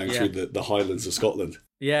as we were going through the Highlands of Scotland.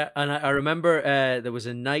 Yeah, and I remember there was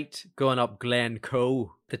a night going up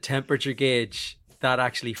Glencoe, the temperature gauge that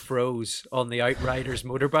actually froze on the Outriders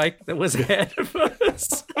motorbike that was ahead of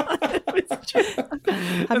us.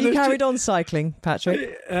 Have you carried on cycling,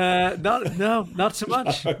 Patrick? Not so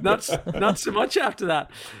much. Not so much after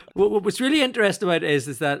that. What was really interesting about it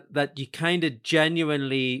is that you kind of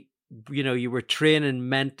genuinely, you were training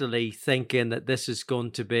mentally, thinking that this is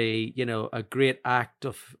going to be, a great act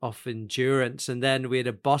of endurance. And then we had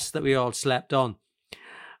a bus that we all slept on.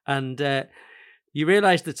 And you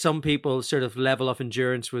realize that some people's sort of level of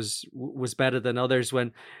endurance was better than others,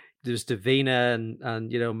 when there was Davina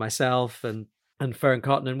and myself and Fern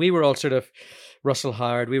Cotton, and we were all sort of Russell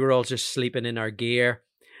Howard. We were all just sleeping in our gear.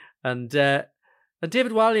 And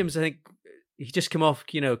David Williams, I think he just come off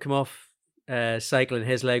cycling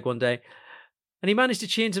his leg one day, and he managed to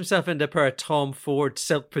change himself into a pair of Tom Ford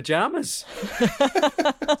silk pajamas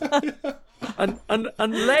and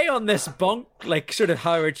lay on this bunk like sort of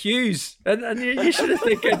Howard Hughes. And you should have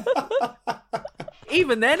thinking,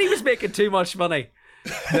 even then he was making too much money.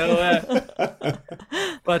 So,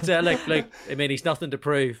 but look, I mean, he's nothing to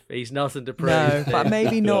prove. No, but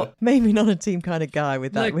maybe not a team kind of guy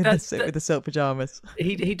with that, with the silk pajamas.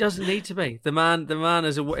 He doesn't need to be. The man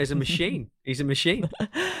is a machine. He's a machine.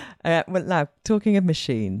 Well, now talking of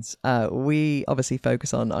machines, we obviously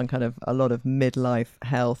focus on kind of a lot of midlife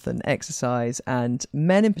health and exercise, and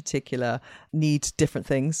men in particular need different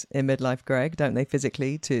things in midlife, Greg, don't they,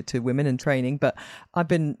 physically to women and training. But I've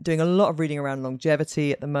been doing a lot of reading around longevity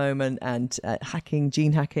at the moment, and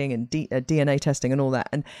gene hacking and DNA testing and all that.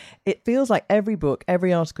 And it feels like every book,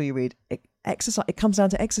 every article you read, exercise, it comes down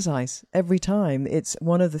to exercise every time. It's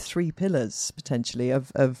one of the 3 pillars potentially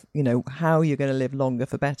of how you're going to live longer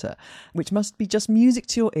for better, which must be just music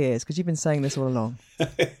to your ears, because you've been saying this all along.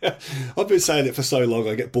 I've been saying it for so long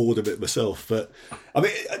I get bored of it myself, but I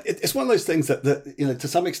mean it's one of those things that to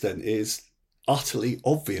some extent is utterly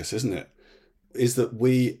obvious, isn't it? Is that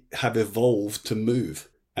we have evolved to move,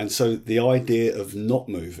 and so the idea of not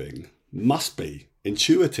moving must be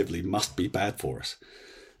bad for us.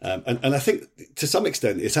 And I think to some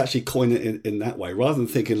extent it's actually coined it in that way, rather than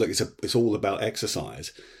thinking, look, it's all about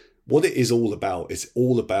exercise. What it is all about is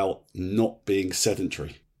all about not being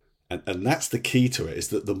sedentary. And that's the key to it, is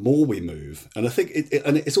that the more we move, and I think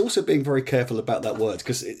it's also being very careful about that word,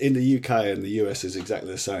 because in the UK and the US is exactly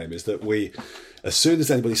the same, is that as soon as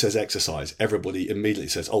anybody says exercise, everybody immediately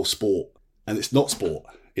says, oh, sport. And it's not sport,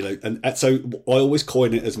 and so I always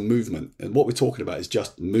coin it as movement. And what we're talking about is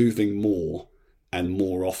just moving more and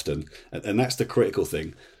more often. And that's the critical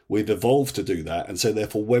thing. We've evolved to do that. And so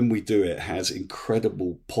therefore, when we do it, has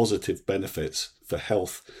incredible positive benefits for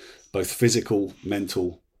health, both physical,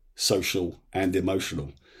 mental, social, and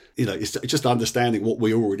emotional. It's just understanding what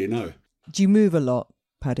we already know. Do you move a lot,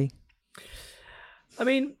 Paddy? I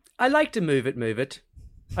mean, I like to move it.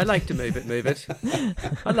 I like to move it.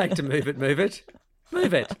 I like to move it.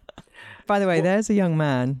 Move it. By the way, there's a young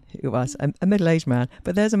man who was a middle-aged man,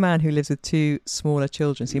 but there's a man who lives with 2 smaller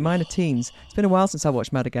children. See, mine are teens. It's been a while since I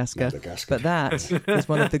watched Madagascar. But that is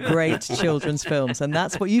one of the great children's films, and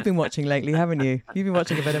that's what you've been watching lately, haven't you? You've been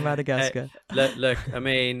watching a bit of Madagascar. Look, I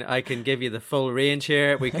mean, I can give you the full range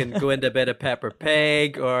here. We can go into a bit of Peppa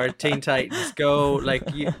Pig or Teen Titans Go.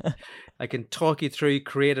 I can talk you through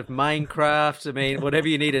creative Minecraft. I mean, whatever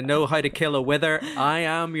you need to know how to kill a wither, I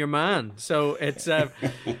am your man. So it's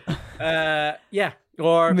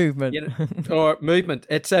or movement, or movement.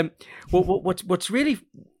 It's what's really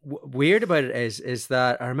weird about it is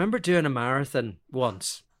that I remember doing a marathon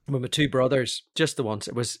once with my 2 brothers, just the once.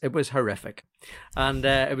 It was horrific, and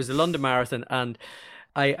it was the London Marathon, and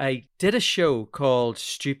I did a show called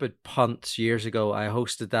Stupid Punts years ago. I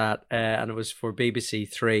hosted that, and it was for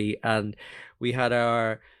BBC 3, and we had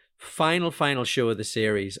our final show of the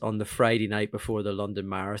series on the Friday night before the London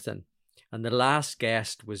Marathon, and the last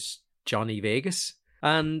guest was Johnny Vegas,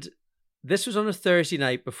 and this was on a Thursday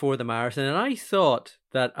night before the marathon, and I thought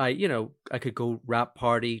that I could go rap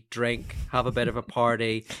party, drink, have a bit of a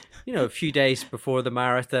party, a few days before the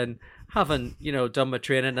marathon, having done my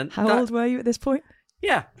training. And how old were you at this point?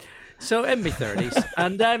 Yeah, so in my 30s,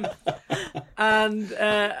 and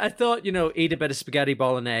I thought, eat a bit of spaghetti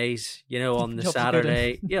bolognese, on the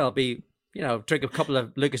Saturday. I'll be, drink a couple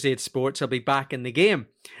of Lucozade Sports. I'll be back in the game.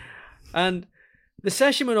 And the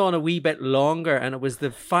session went on a wee bit longer, and it was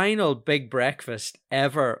the final big breakfast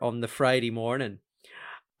ever on the Friday morning.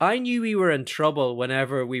 I knew we were in trouble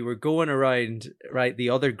whenever we were going around, right, the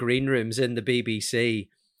other green rooms in the BBC,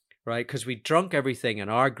 right, because we'd drunk everything in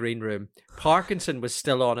our green room. Parkinson was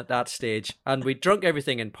still on at that stage, and we'd drunk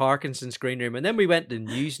everything in Parkinson's green room. And then we went to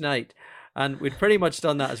Newsnight, and we'd pretty much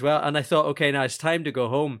done that as well. And I thought, okay, now it's time to go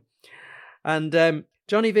home. And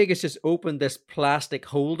Johnny Vegas just opened this plastic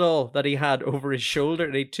holdall that he had over his shoulder,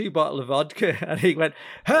 and he had 2 bottles of vodka, and he went,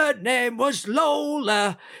 her name was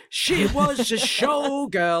Lola. She was a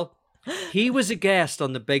showgirl. He was a guest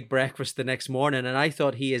on the Big Breakfast the next morning, and I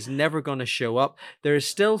thought he is never going to show up. There is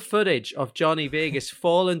still footage of Johnny Vegas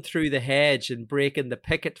falling through the hedge and breaking the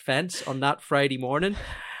picket fence on that Friday morning.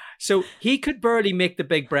 So he could barely make the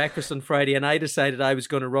Big Breakfast on Friday, and I decided I was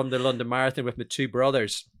going to run the London Marathon with my 2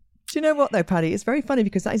 brothers. Do you know what, though, Paddy? It's very funny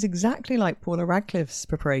because that is exactly like Paula Radcliffe's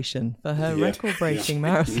preparation for her record-breaking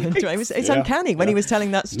marathon. It's uncanny when he was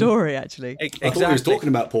telling that story, actually. Exactly. I thought he was talking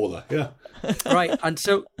about Paula, yeah. Right, and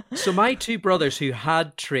so my 2 brothers who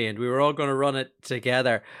had trained, we were all going to run it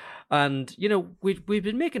together. And, you know, we'd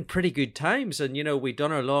been making pretty good times, and, you know, we'd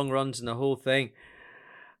done our long runs and the whole thing.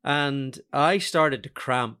 And I started to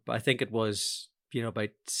cramp. I think it was, you know,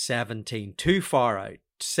 about 17, too far out.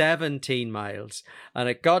 17 miles, and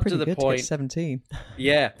it got Pretty to the good point to get 17.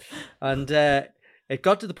 Yeah, and it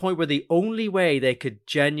got to the point where the only way they could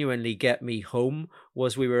genuinely get me home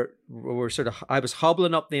was we were sort of, I was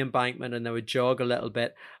hobbling up the embankment, and they would jog a little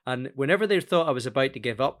bit, and whenever they thought I was about to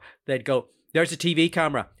give up, they'd go, there's a TV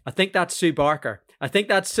camera, I think that's Sue Barker, I think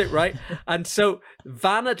that's it, right? And so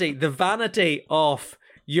the vanity of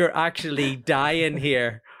you're actually dying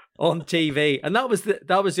here on TV, and that was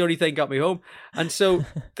the only thing got me home. And so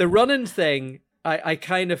the running thing, I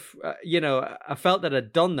kind of I felt that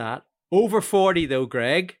I'd done that. Over 40 though,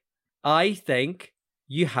 Greg, I think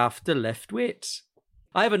you have to lift weights.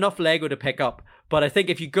 I have enough Lego to pick up, but I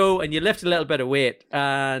think if you go and you lift a little bit of weight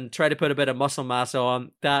and try to put a bit of muscle mass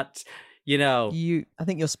on, that, you know, I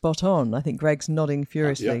think you're spot on. I think Greg's nodding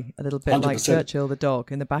furiously, a little bit 100%. Like Churchill the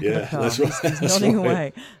dog in the back of the car. That's right. He's nodding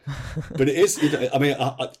away. But it is, I mean,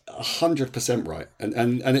 100% right.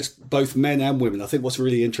 And it's both men and women. I think what's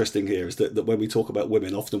really interesting here is that when we talk about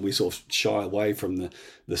women, often we sort of shy away from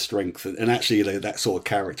the strength. And actually, you know, that sort of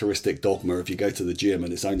characteristic dogma, if you go to the gym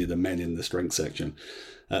and it's only the men in the strength section.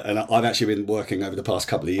 And I've actually been working over the past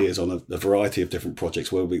couple of years on a variety of different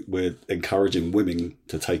projects where we're encouraging women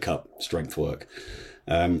to take up strength work.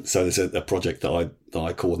 So there's a project that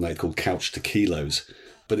I coordinate called Couch to Kilos,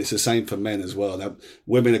 but it's the same for men as well. Now,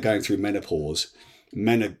 women are going through menopause.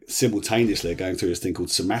 Men are simultaneously going through this thing called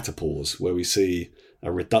somatopause, where we see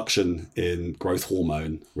a reduction in growth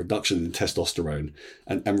hormone, reduction in testosterone,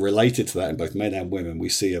 and related to that in both men and women, we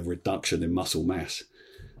see a reduction in muscle mass.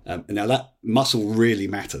 Now that muscle really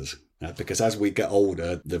matters because as we get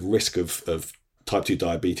older, the risk of type 2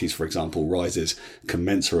 diabetes, for example, rises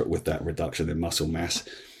commensurate with that reduction in muscle mass.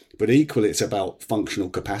 But equally, it's about functional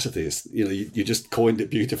capacity. It's, you know, you just coined it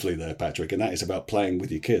beautifully there, Patrick, and that is about playing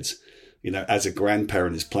with your kids. You know, as a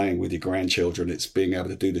grandparent, it's playing with your grandchildren. It's being able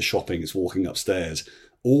to do the shopping. It's walking upstairs.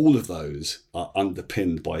 All of those are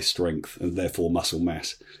underpinned by strength and therefore muscle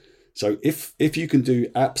mass. So if you can do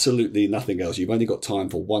absolutely nothing else, you've only got time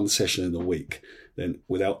for one session in the week, then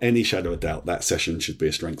without any shadow of doubt, that session should be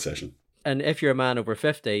a strength session. And if you're a man over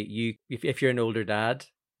 50, if you're an older dad,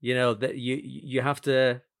 you know that you have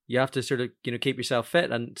to sort of, you know, keep yourself fit.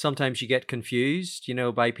 And sometimes you get confused, you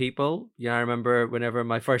know, by people. You know, I remember whenever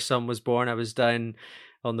my first son was born, I was down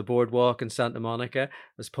on the boardwalk in Santa Monica. I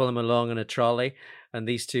was pulling him along in a trolley, and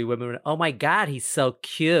these 2 women were, oh my God, he's so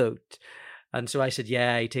cute. And so I said,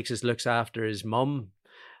 yeah, he takes his looks after his mum.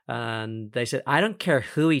 And they said, I don't care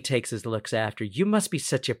who he takes his looks after. You must be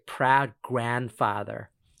such a proud grandfather.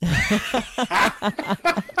 Had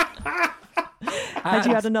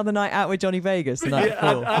you had another night out with Johnny Vegas the night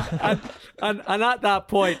before? And at that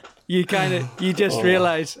point, you just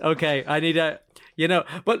realize, okay, I need a, you know,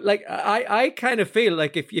 but like, I kind of feel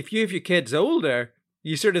like if you have your kids older,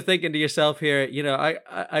 you sort of thinking to yourself here, you know,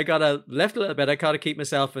 I gotta lift a little bit. I gotta keep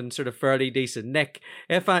myself in sort of fairly decent nick.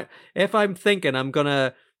 If I'm thinking I'm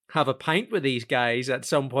gonna have a pint with these guys at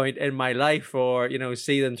some point in my life, or, you know,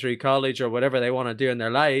 see them through college or whatever they want to do in their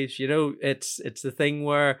lives, you know, it's the thing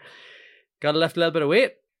where gotta lift a little bit of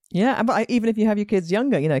weight. Yeah, but even if you have your kids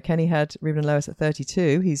younger, you know, Kenny had Ruben and Lois at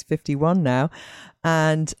 32. He's 51 now.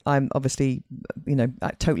 And I'm obviously, you know,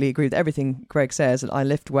 I totally agree with everything Greg says. I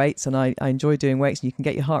lift weights and I enjoy doing weights, and you can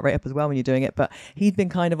get your heart rate up as well when you're doing it. But he'd been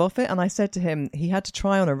kind of off it. And I said to him, he had to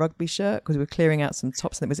try on a rugby shirt because we were clearing out some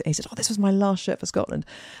tops. And he said, oh, this was my last shirt for Scotland.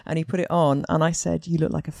 And he put it on. And I said, you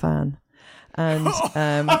look like a fan. And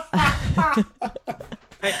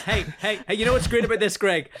Hey, you know what's great about this,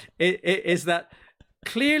 Greg, is that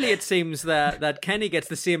clearly it seems that Kenny gets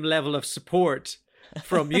the same level of support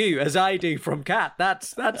from you as I do from Kat.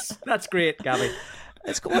 That's great, Gabby.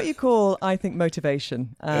 It's what you call, I think,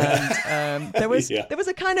 motivation. And there was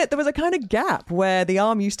a kind of gap where the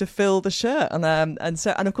arm used to fill the shirt, and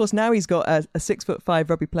of course now he's got a 6'5"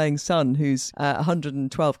 rugby playing son who's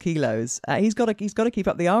 112 kilos. He's got to keep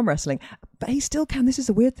up the arm wrestling, but he still can. This is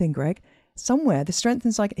the weird thing, Greg. Somewhere the strength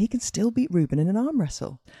inside, he can still beat Ruben in an arm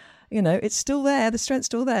wrestle. You know, it's still there. The strength's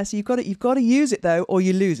still there. So you've got to use it though, or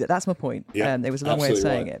you lose it. That's my point. Yeah, it was a long way of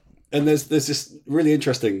saying it. And there's this really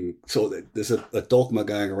interesting there's a dogma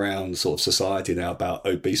going around sort of society now about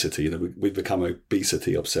obesity. You know, we've become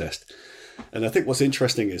obesity obsessed. And I think what's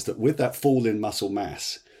interesting is that with that fall in muscle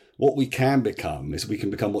mass, what we can become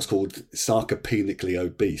what's called sarcopenically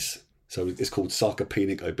obese. So it's called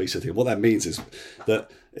sarcopenic obesity. And what that means is that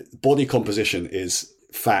body composition is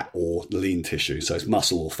fat or lean tissue. So it's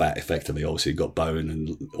muscle or fat, effectively. Obviously, you've got bone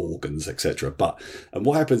and organs, etc. And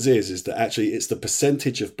what happens is that actually it's the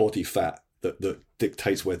percentage of body fat that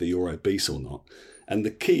dictates whether you're obese or not. And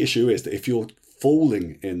the key issue is that if you're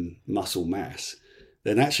falling in muscle mass,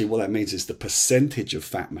 then actually what that means is the percentage of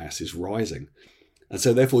fat mass is rising. And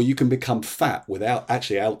so therefore you can become fat without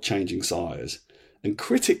actually out changing size. And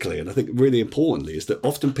critically, and I think really importantly, is that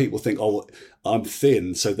often people think, oh, I'm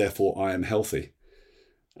thin, so therefore I am healthy.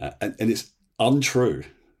 And it's untrue.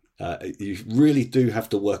 You really do have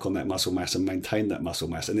to work on that muscle mass and maintain that muscle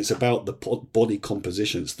mass. And it's about the body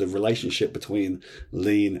composition. It's the relationship between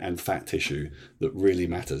lean and fat tissue that really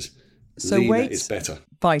matters. So leaner is better.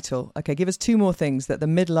 Vital. Okay, give us two more things that the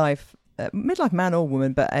midlife man or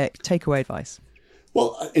woman, but takeaway advice.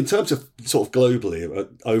 Well, in terms of sort of globally,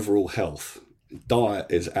 overall health, diet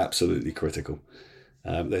is absolutely critical.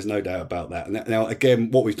 There's no doubt about that. Now, again,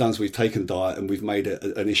 what we've done is we've taken diet and we've made it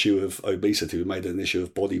an issue of obesity. We've made it an issue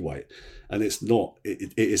of body weight. And it's not.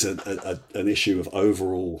 It is an issue of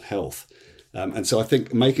overall health. And so I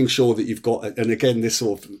think making sure that you've got, and again, this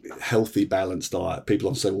sort of healthy, balanced diet, people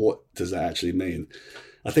often say, what does that actually mean?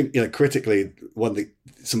 I think, critically,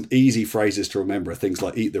 some easy phrases to remember are things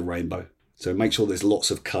like eat the rainbow. So make sure there's lots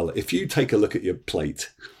of colour. If you take a look at your plate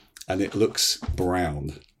and it looks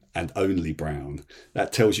brown, and only brown,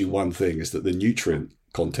 that tells you one thing, is that the nutrient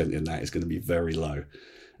content in that is going to be very low.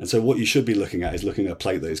 And so what you should be looking at is looking at a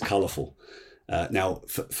plate that is colourful. Now,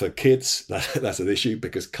 for kids, that's an issue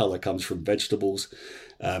because colour comes from vegetables.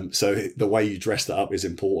 So the way you dress that up is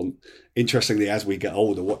important. Interestingly, as we get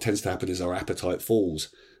older, what tends to happen is our appetite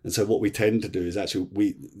falls. And so what we tend to do is actually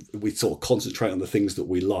we sort of concentrate on the things that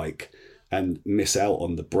we like and miss out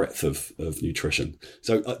on the breadth of nutrition.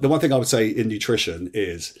 So the one thing I would say in nutrition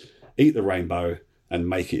is eat the rainbow and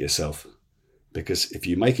make it yourself. Because if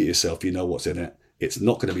you make it yourself, you know what's in it. It's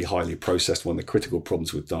not going to be highly processed. One of the critical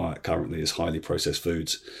problems with diet currently is highly processed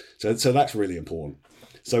foods. So that's really important.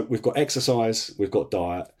 So we've got exercise, we've got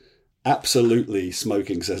diet, absolutely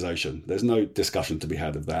smoking cessation. There's no discussion to be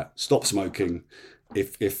had of that. Stop smoking.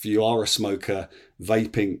 If you are a smoker,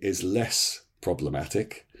 vaping is less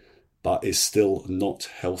problematic, but is still not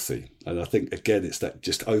healthy. And I think, again, it's that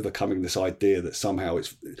just overcoming this idea that somehow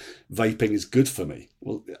vaping is good for me.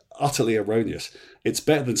 Well, utterly erroneous. It's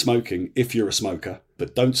better than smoking if you're a smoker,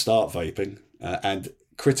 but don't start vaping. And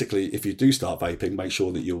critically, if you do start vaping, make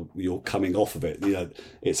sure that you're coming off of it.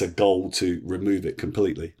 It's a goal to remove it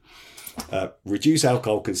completely. Reduce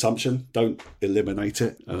alcohol consumption. Don't eliminate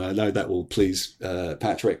it. And I know that will please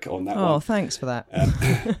Patrick on that one. Oh, thanks for that.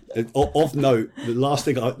 Of note, the last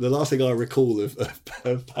thing I recall of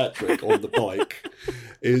Patrick on the bike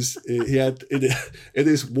is he had in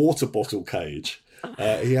his water bottle cage,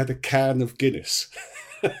 he had a can of Guinness.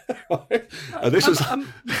 And this was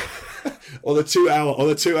on a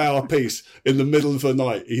 2-hour piece in the middle of the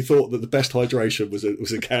night. He thought that the best hydration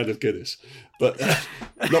was a can of Guinness, but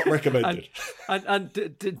not recommended. And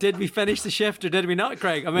did we finish the shift or did we not,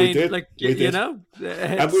 Craig? I mean, we did.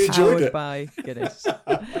 And we enjoyed it. By Guinness.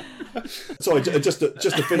 Sorry, just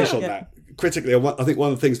to finish on that. Critically, I think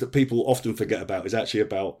one of the things that people often forget about is actually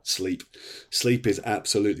about sleep. Sleep is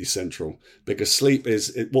absolutely central because sleep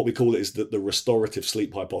is what we call it is the restorative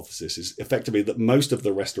sleep hypothesis is effectively that most of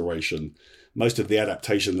the restoration, most of the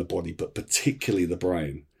adaptation of the body, but particularly the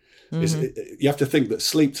brain, you have to think that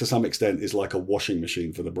sleep to some extent is like a washing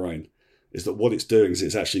machine for the brain. Is that what it's doing is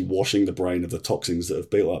it's actually washing the brain of the toxins that have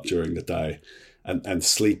built up during the day. And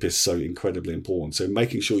sleep is so incredibly important. So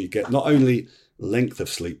making sure you get not only length of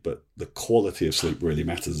sleep, but the quality of sleep really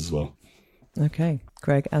matters as well. Okay,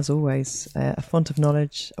 Greg, as always, a font of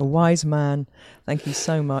knowledge, a wise man. Thank you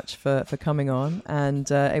so much for coming on,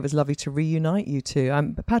 and it was lovely to reunite you two.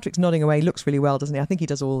 Patrick's nodding away. He looks really well, doesn't he? I think he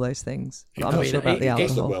does all those things. I'm not sure about the alcohol.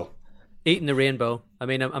 Does look well. Eating the rainbow. I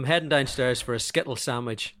mean, I'm heading downstairs for a Skittle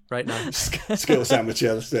sandwich right now. Skittle sandwich,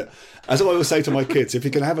 yeah, that's it. As I always say to my kids, if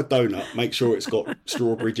you're going to have a donut, make sure it's got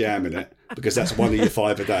strawberry jam in it, because that's one of your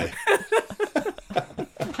 5 a day.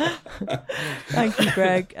 Thank you,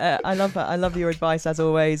 Greg. I love your advice as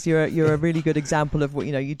always. You're a really good example of what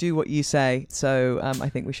you do what you say. So I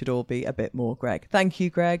think we should all be a bit more Greg. Thank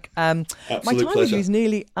you, Greg. My time pleasure. with you is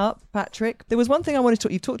nearly up, Patrick. There was one thing I wanted to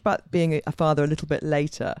talk. You talked about being a father a little bit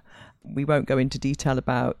later. We won't go into detail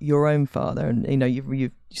about your own father, and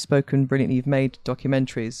you've spoken brilliantly. You've made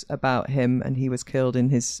documentaries about him, and he was killed in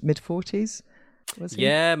his mid-40s. Was he?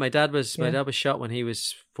 Yeah, my dad was shot when he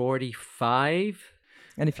was 45.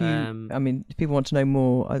 And if if people want to know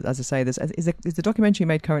more, as I say, is the documentary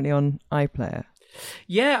made currently on iPlayer?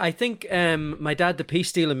 Yeah, I think My Dad, the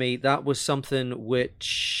Peace Deal and Me, that was something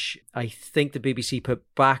which I think the BBC put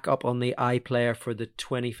back up on the iPlayer for the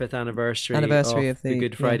 25th anniversary of the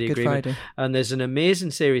Good Friday Agreement. Friday. And there's an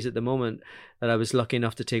amazing series at the moment that I was lucky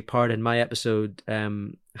enough to take part in. My episode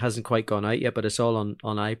hasn't quite gone out yet, but it's all on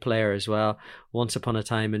iPlayer as well. Once Upon a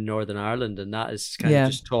Time in Northern Ireland, and that is kind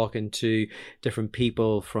of just talking to different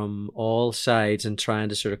people from all sides and trying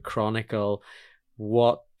to sort of chronicle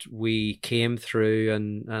what we came through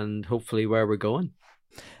and hopefully where we're going.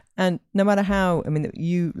 And no matter how,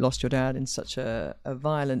 you lost your dad in such a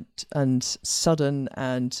violent and sudden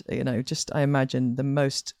and, just, I imagine, the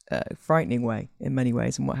most frightening way in many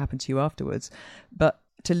ways, and what happened to you afterwards. But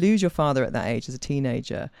to lose your father at that age as a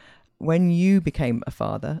teenager, when you became a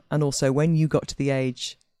father, and also when you got to the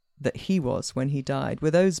age that he was when he died,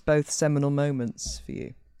 were those both seminal moments for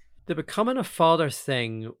you? The becoming a father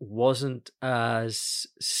thing wasn't as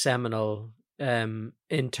seminal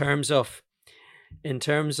in terms of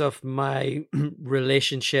my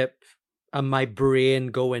relationship and my brain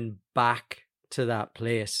going back to that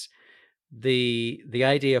place. The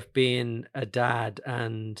idea of being a dad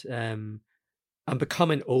and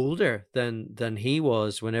becoming older than he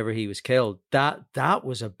was whenever he was killed, that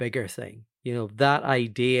was a bigger thing. That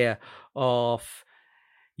idea of,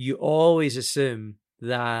 you always assume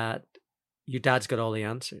that your dad's got all the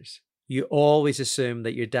answers. You always assume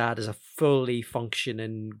that your dad is a fully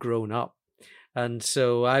functioning grown up. And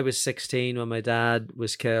so I was 16 when my dad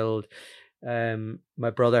was killed. My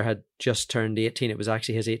brother had just turned 18. It was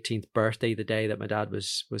actually his 18th birthday the day that my dad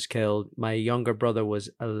was killed. My younger brother was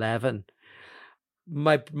 11.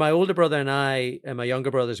 My older brother and I, and my younger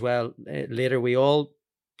brother as well, later we all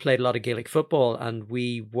played a lot of Gaelic football, and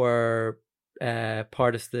we were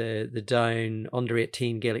part of the Down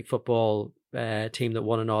under-18 Gaelic football team that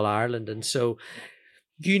won in All Ireland. And so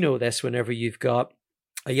this, whenever you've got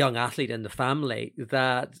a young athlete in the family,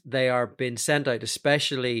 that they are being sent out,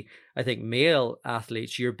 especially I think male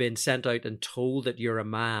athletes, you're being sent out and told that you're a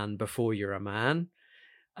man before you're a man.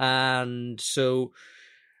 And so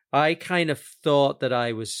I kind of thought that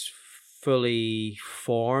I was fully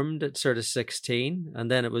formed at sort of 16,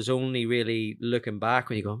 and then it was only really looking back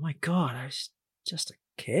when you go, oh my God, I was just a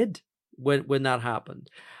kid when that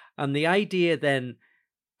happened. And the idea then,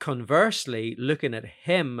 conversely, looking at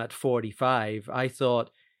him at 45, I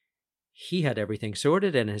thought he had everything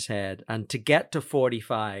sorted in his head, and to get to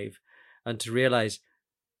 45 and to realize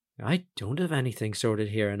I don't have anything sorted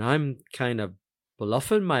here, and I'm kind of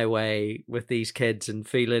bluffing my way with these kids and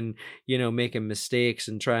feeling, making mistakes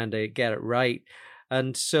and trying to get it right.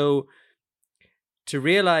 And so to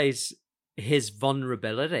realize his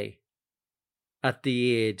vulnerability at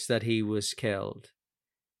the age that he was killed,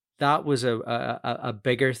 that was a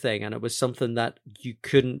bigger thing. And it was something that you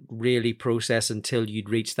couldn't really process until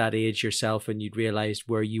you'd reached that age yourself and you'd realized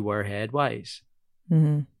where you were headwise.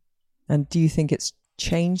 Mm-hmm. And do you think it's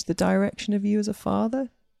changed the direction of you as a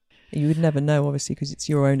father? You would never know, obviously, because it's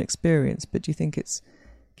your own experience, but do you think it's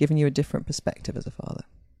given you a different perspective as a father?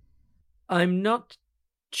 I'm not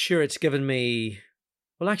sure it's given me...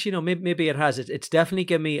 Well, actually, no, maybe it has. It's definitely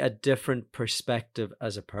given me a different perspective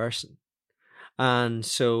as a person. And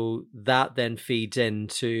so that then feeds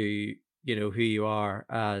into, who you are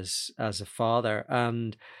as a father.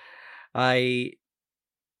 And I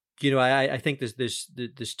think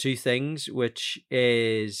there's two things, which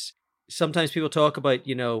is sometimes people talk about,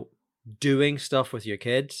 doing stuff with your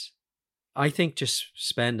kids. I think just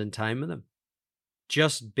spending time with them,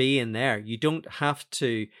 just being there. You don't have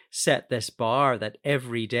to set this bar that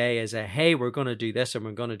every day is hey, we're going to do this and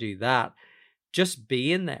we're going to do that. Just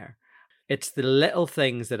being there. it's the little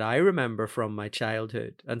things that I remember from my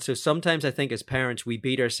childhood. And so sometimes I think as parents, we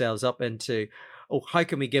beat ourselves up into, oh, how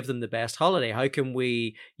can we give them the best holiday? How can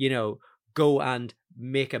we, go and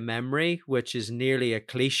make a memory, which is nearly a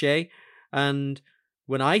cliche. And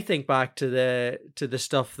when I think back to the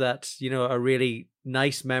stuff that's, a really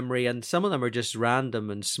nice memory, and some of them are just random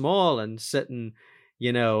and small and sitting,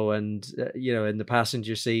 in the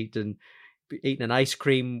passenger seat and eating an ice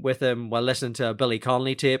cream with him while listening to a Billy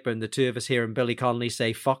Connolly tape, and the two of us hearing Billy Connolly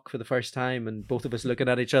say fuck for the first time, and both of us looking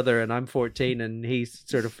at each other, and I'm 14 and he's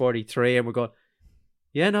sort of 43, and we're going,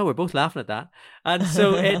 yeah, no, we're both laughing at that. And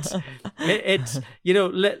so it's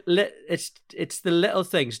the little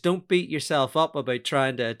things. Don't beat yourself up about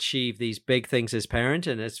trying to achieve these big things as parent.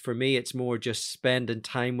 And for me, it's more just spending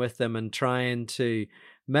time with them and trying to.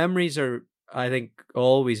 Memories are, I think,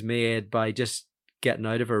 always made by just getting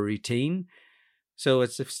out of a routine. So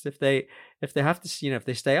it's if they have to, if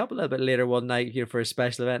they stay up a little bit later one night, for a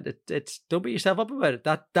special event, it's don't beat yourself up about it.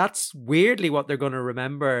 That's weirdly what they're going to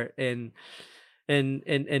remember in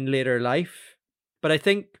later life. But I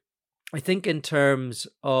think in terms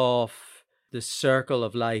of the circle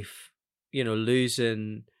of life,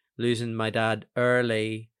 losing my dad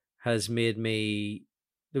early has made me.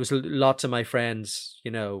 There was lots of my friends,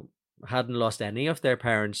 hadn't lost any of their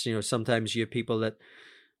parents. Sometimes you have people that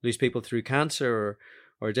lose people through cancer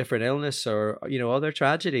or a different illness or other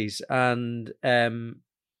tragedies, and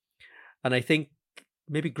I think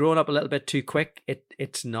maybe growing up a little bit too quick,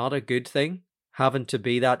 it's not a good thing. Having to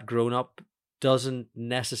be that grown up doesn't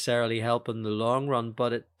necessarily help in the long run,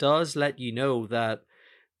 but it does let you know that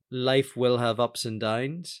life will have ups and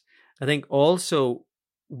downs. I think also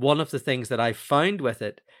one of the things that I found with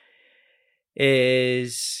it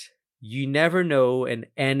is you never know in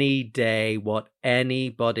any day what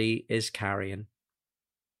anybody is carrying,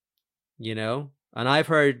 and I've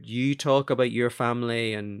heard you talk about your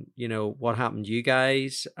family and, what happened to you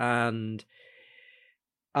guys. And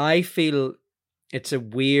I feel it's a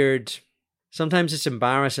weird, sometimes it's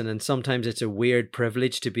embarrassing and sometimes it's a weird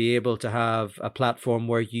privilege to be able to have a platform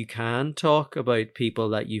where you can talk about people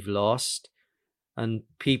that you've lost and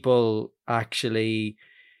people actually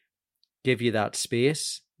give you that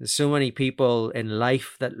space. There's so many people in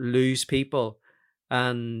life that lose people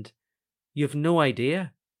and you've no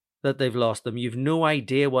idea that they've lost them. You've no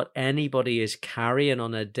idea what anybody is carrying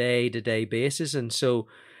on a day-to-day basis. And so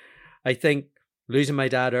I think losing my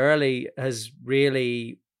dad early has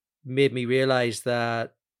really made me realize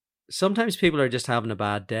that sometimes people are just having a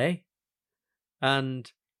bad day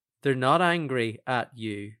and they're not angry at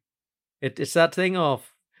you. It's that thing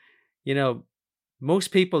of, most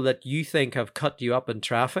people that you think have cut you up in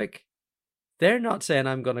traffic, they're not saying,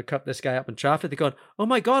 I'm going to cut this guy up in traffic. They're going, oh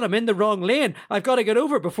my God, I'm in the wrong lane. I've got to get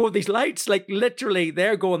over before these lights. Like literally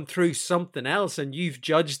they're going through something else and you've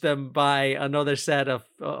judged them by another set of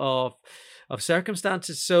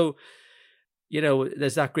circumstances. So,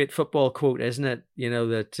 there's that great football quote, isn't it?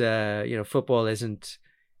 That, football isn't,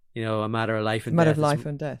 a matter of life and death. Matter of life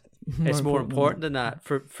and death. It's more important than that.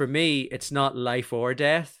 For me, it's not life or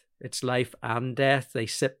death. It's life and death. They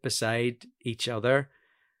sit beside each other.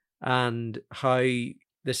 And how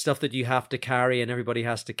the stuff that you have to carry and everybody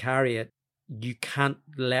has to carry it, you can't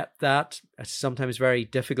let that. It's sometimes very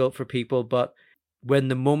difficult for people, but when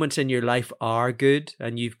the moments in your life are good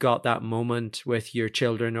and you've got that moment with your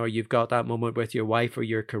children or you've got that moment with your wife or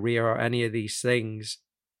your career or any of these things,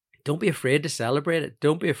 don't be afraid to celebrate it.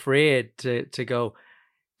 Don't be afraid to go,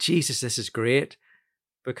 Jesus, this is great,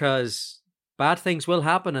 because bad things will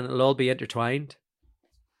happen and it'll all be intertwined.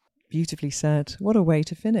 Beautifully said. What a way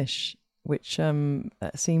to finish, which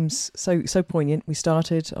seems so poignant. We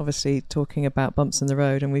started obviously talking about bumps in the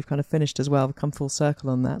road and we've kind of finished as well. We've come full circle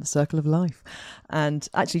on that, the circle of life. And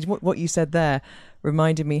actually what you said there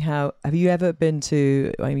reminded me have you ever been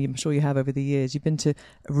to, I'm sure you have over the years, you've been to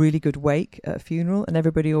a really good wake at a funeral and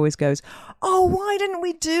everybody always goes, oh, why didn't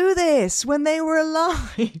we do this when they were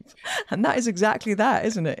alive? And that is exactly that,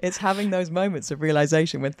 isn't it? It's having those moments of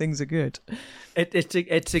realization when things are good.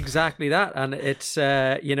 It's exactly that. And it's,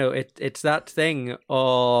 it's that thing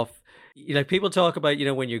of, people talk about,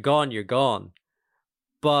 when you're gone, you're gone.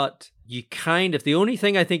 But you the only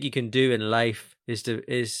thing I think you can do in life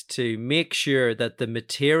is to make sure that the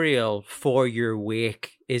material for your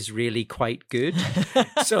wake is really quite good.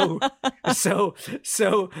 so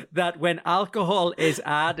that when alcohol is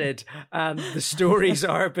added and the stories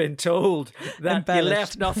are being told that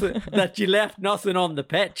you left nothing on the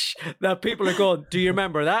pitch, that people are going, do you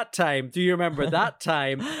remember that time? Do you remember that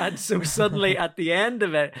time? And so suddenly at the end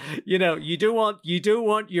of it, you know, you do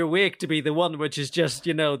want your wake to be the one which is just,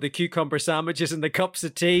 you know, the cucumber sandwiches and the cups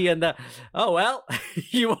of tea and the, oh, well,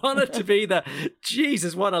 you want it to be the,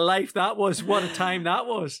 Jesus, what a life that was. What a time that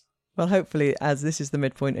was. Well, hopefully, as this is the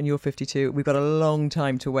midpoint and you're 52, we've got a long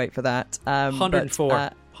time to wait for that. 104.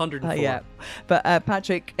 104. Yeah. But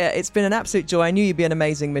Patrick, it's been an absolute joy. I knew you'd be an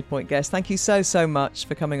amazing midpoint guest. Thank you so much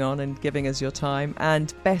for coming on and giving us your time.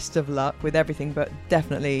 And best of luck with everything, but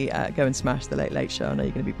definitely go and smash the Late Late Show. I know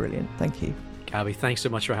you're going to be brilliant. Thank you. Gabby, thanks so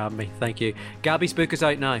much for having me. Thank you. Gabby's book is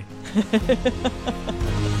out now.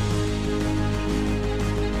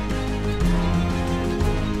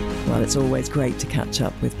 Well, it's always great to catch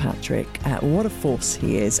up with Patrick. What a force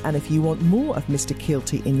he is. And if you want more of Mr.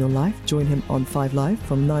 Kielty in your life, join him on 5 Live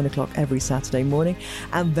from 9 o'clock every Saturday morning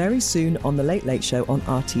and very soon on The Late Late Show on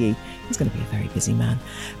RTE. He's going to be a very busy man.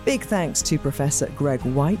 Big thanks to Professor Greg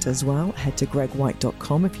White as well. Head to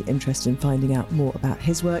gregwhite.com if you're interested in finding out more about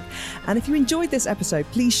his work. And if you enjoyed this episode,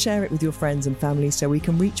 please share it with your friends and family so we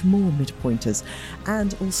can reach more midpointers.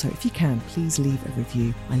 And also, if you can, please leave a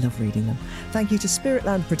review. I love reading them. Thank you to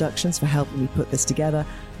Spiritland Productions for helping me put this together.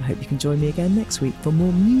 I hope you can join me again next week for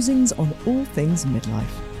more musings on all things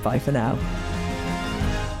midlife. Bye for now.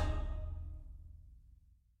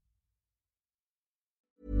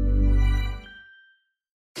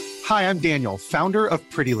 Hi, I'm Daniel, founder of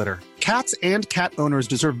Pretty Litter. Cats and cat owners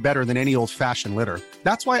deserve better than any old-fashioned litter.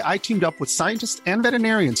 That's why I teamed up with scientists and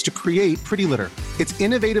veterinarians to create Pretty Litter. Its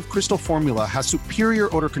innovative crystal formula has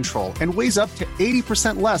superior odor control and weighs up to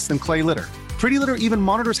 80% less than clay litter. Pretty Litter even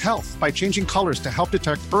monitors health by changing colors to help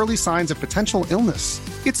detect early signs of potential illness.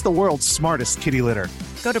 It's the world's smartest kitty litter.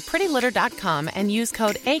 Go to prettylitter.com and use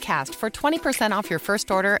code ACAST for 20% off your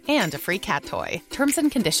first order and a free cat toy. Terms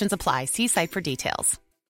and conditions apply. See site for details.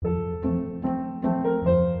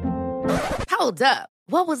 Hold up.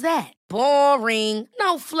 What was that? Boring.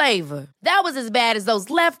 No flavor. That was as bad as those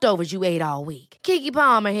leftovers you ate all week. Keke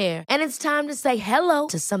Palmer here. And it's time to say hello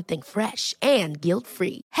to something fresh and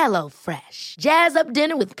guilt-free. Hello Fresh. Jazz up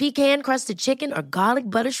dinner with pecan-crusted chicken or garlic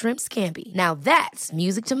butter shrimp scampi. Now that's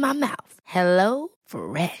music to my mouth. Hello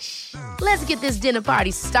Fresh. Let's get this dinner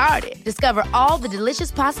party started. Discover all the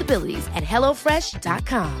delicious possibilities at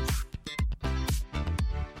HelloFresh.com.